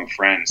lifelong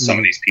friends. Some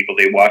of these people,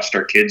 they watched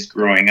our kids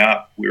growing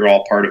up. We were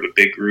all part of a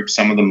big group.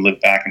 Some of them live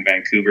back in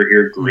Vancouver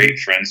here, great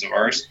friends of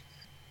ours.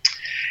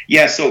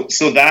 Yeah, so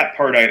that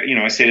part,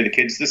 I say to the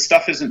kids, this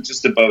stuff isn't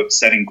just about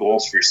setting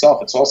goals for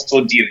yourself. It's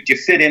also, do you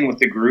fit in with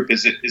the group?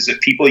 Is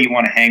it people you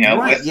want to hang out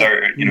with,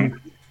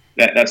 or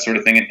that sort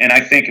of thing? And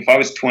I think if I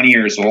was 20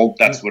 years old,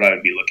 that's what I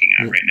would be looking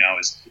at right now.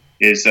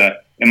 Is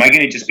am I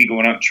going to just be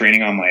going out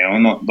training on my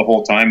own the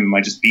whole time? Am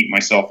I just beating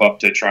myself up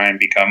to try and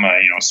become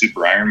a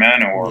super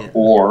Ironman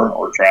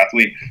or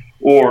triathlete?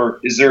 Or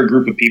is there a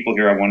group of people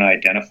here I want to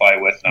identify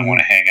with and I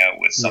want to hang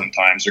out with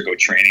sometimes or go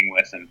training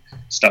with and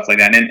stuff like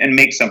that and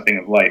make something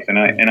of life? And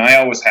I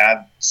always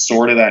had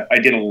sort of that. I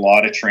did a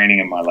lot of training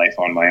in my life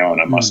on my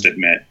own, I must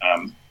admit.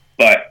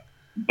 But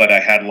but I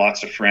had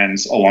lots of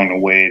friends along the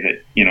way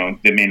that,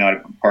 they may not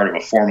have been part of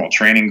a formal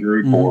training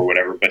group or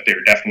whatever, but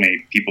they're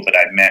definitely people that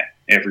I'd met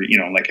every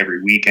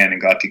weekend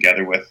and got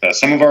together with.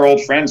 Some of our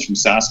old friends from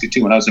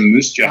Saskatoon when I was in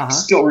Moose Jaw,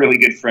 still really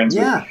good friends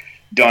with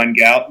Don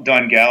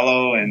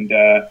Gallo, and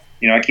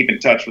I keep in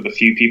touch with a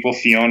few people.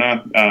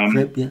 Fiona,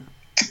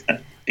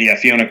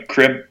 Fiona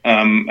Cribb,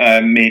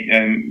 made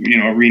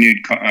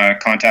renewed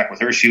contact with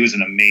her. She was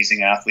an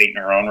amazing athlete in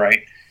her own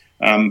right,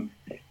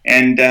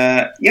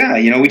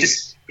 we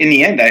just, in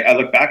the end, I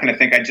look back and I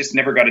think I just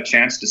never got a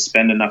chance to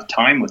spend enough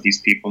time with these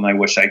people, and I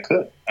wish I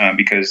could,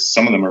 because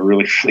some of them are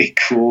really, really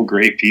cool,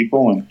 great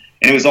people, and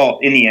it was all,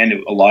 in the end,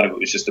 a lot of it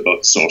was just about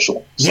the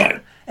social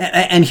side.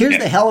 And here's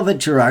the hell of it,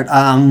 Gerard.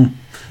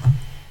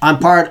 I'm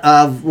part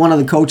of one of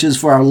the coaches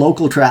for our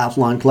local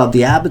triathlon club,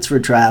 the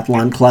Abbotsford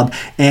Triathlon Club.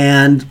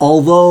 And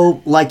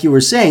although, like you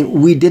were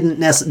saying, we didn't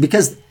necessarily,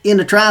 because in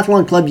a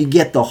triathlon club, you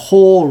get the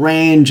whole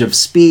range of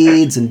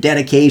speeds and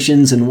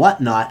dedications and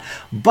whatnot.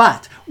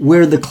 But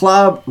where the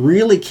club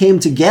really came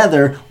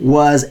together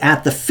was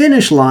at the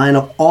finish line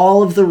of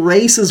all of the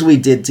races we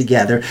did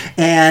together.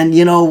 And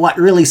what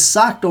really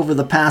sucked over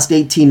the past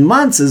 18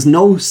 months is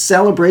no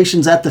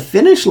celebrations at the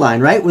finish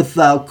line, right? With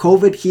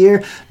COVID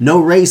here, no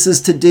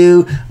races to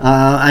do.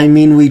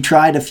 We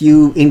tried a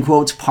few, in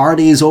quotes,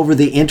 parties over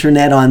the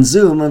internet on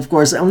Zoom. Of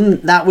course,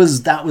 that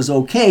was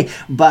okay,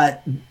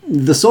 but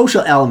the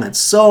social elements,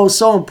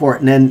 so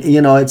important. And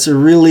it's a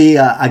really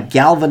a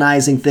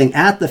galvanizing thing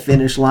at the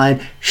finish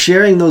line,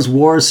 sharing those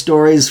war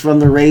stories from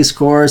the race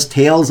course,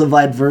 tales of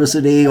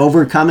adversity,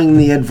 overcoming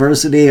the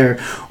adversity,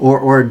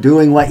 or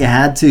doing what you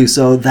had to.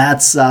 So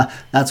that's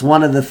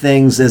one of the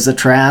things as a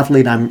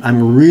triathlete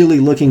I'm really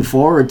looking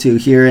forward to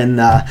here in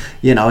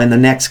in the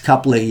next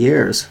couple of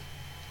years.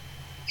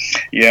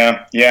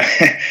 Yeah.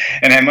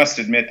 And I must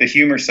admit, the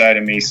humor side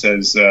of me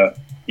says,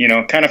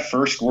 kind of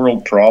first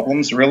world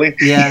problems, really.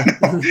 Yeah.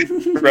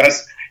 For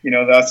us,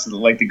 that's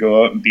like to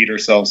go out and beat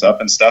ourselves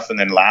up and stuff and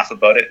then laugh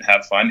about it and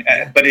have fun.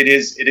 But it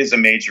is a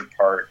major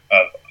part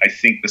of, I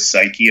think, the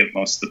psyche of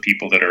most of the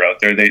people that are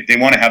out there. They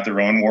want to have their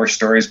own war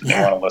stories, but they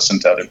want to listen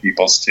to other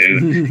people's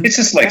too. It's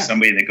just like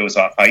somebody that goes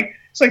off hike.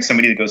 It's like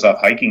somebody that goes off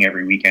hiking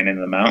every weekend in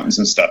the mountains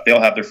and stuff.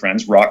 They'll have their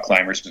friends, rock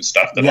climbers and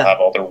stuff, that'll have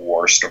all their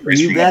war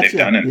stories from what they've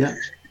done. And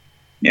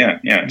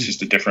it's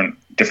just a different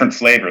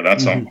flavor.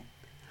 That's all.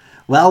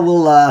 Well,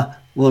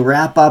 we'll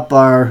wrap up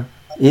our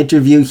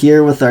interview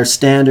here with our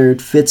standard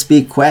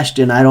Fitspeek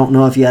question. I don't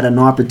know if you had an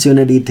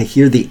opportunity to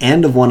hear the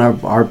end of one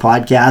of our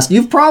podcasts.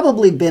 You've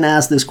probably been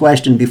asked this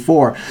question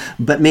before,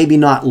 but maybe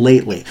not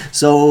lately.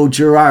 So,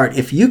 Gerard,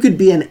 if you could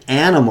be an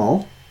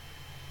animal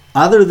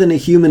other than a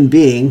human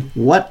being,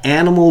 what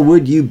animal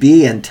would you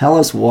be, and tell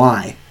us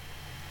why?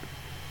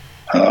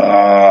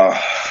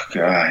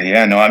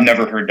 I've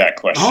never heard that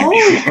question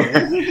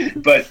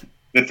before. But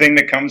the thing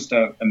that comes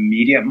to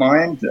immediate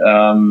mind,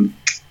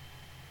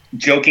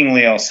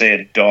 jokingly, I'll say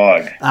a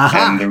dog.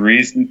 And the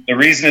reason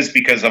is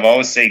because I've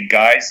always say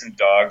guys and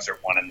dogs are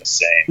one and the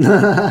same.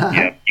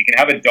 You can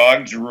have a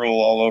dog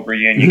drool all over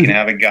you, and you can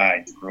have a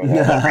guy drool all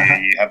over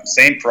you. You have the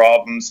same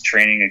problems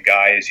training a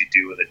guy as you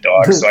do with a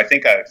dog. So I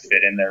think I would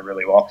fit in there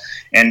really well.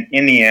 And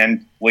in the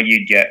end,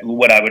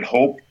 what I would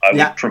hope I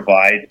would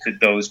provide to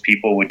those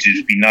people would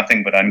just be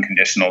nothing but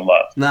unconditional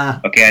love.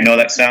 Okay, I know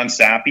that sounds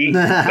sappy,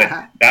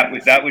 but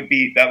that would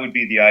be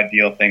the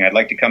ideal thing. I'd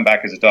like to come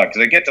back as a dog,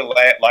 because I get to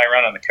lie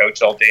around on the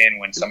couch all day, and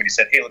when somebody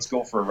said, "Hey, let's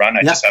go for a run,"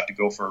 I just have to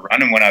go for a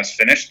run. And when I was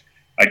finished,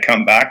 I'd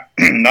come back.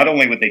 Not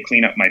only would they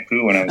clean up my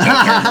poo when I was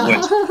out there in the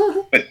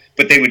woods,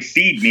 but they would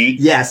feed me.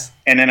 Yes.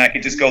 And then I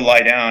could just go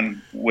lie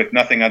down with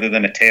nothing other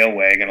than a tail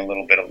wag and a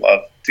little bit of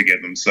love to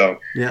give them. So,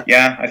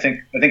 I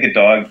think a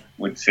dog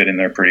would fit in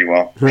there pretty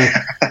well.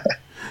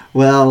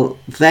 Well,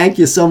 thank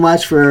you so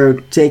much for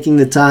taking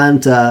the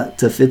time to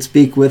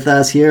Fitspeek with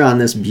us here on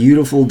this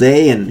beautiful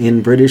day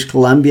in British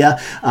Columbia.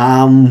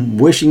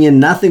 Wishing you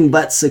nothing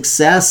but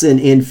success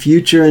in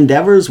future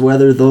endeavors,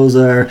 whether those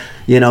are,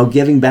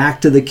 giving back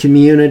to the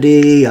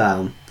community,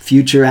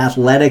 future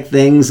athletic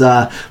things.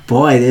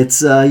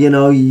 It's,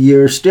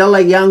 you're still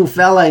a young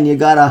fella and you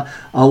got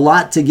a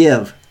lot to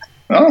give.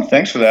 Oh,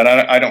 thanks for that.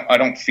 I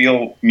don't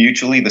feel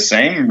mutually the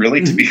same,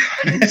 really, to be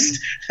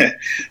honest.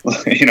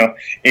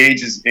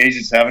 Age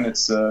is having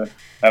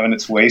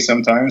its way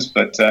sometimes,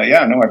 but I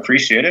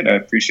appreciate it. I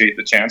appreciate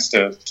the chance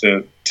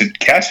to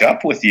catch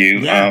up with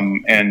you,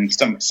 and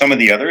some of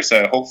the others.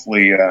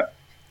 Hopefully,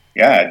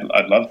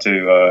 I'd love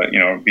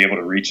to be able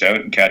to reach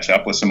out and catch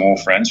up with some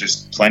old friends.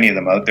 There's plenty of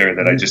them out there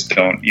that I just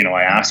don't.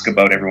 I ask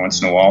about every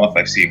once in a while if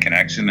I see a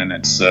connection, and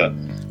it's.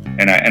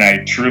 And I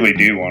truly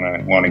do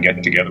want to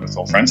get together with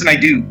old friends, and I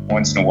do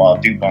once in a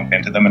while bump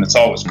into them, and it's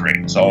always great.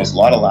 It's always a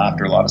lot of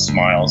laughter, a lot of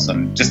smiles,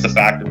 and just the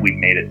fact that we've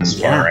made it this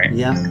far, right?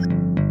 Yeah.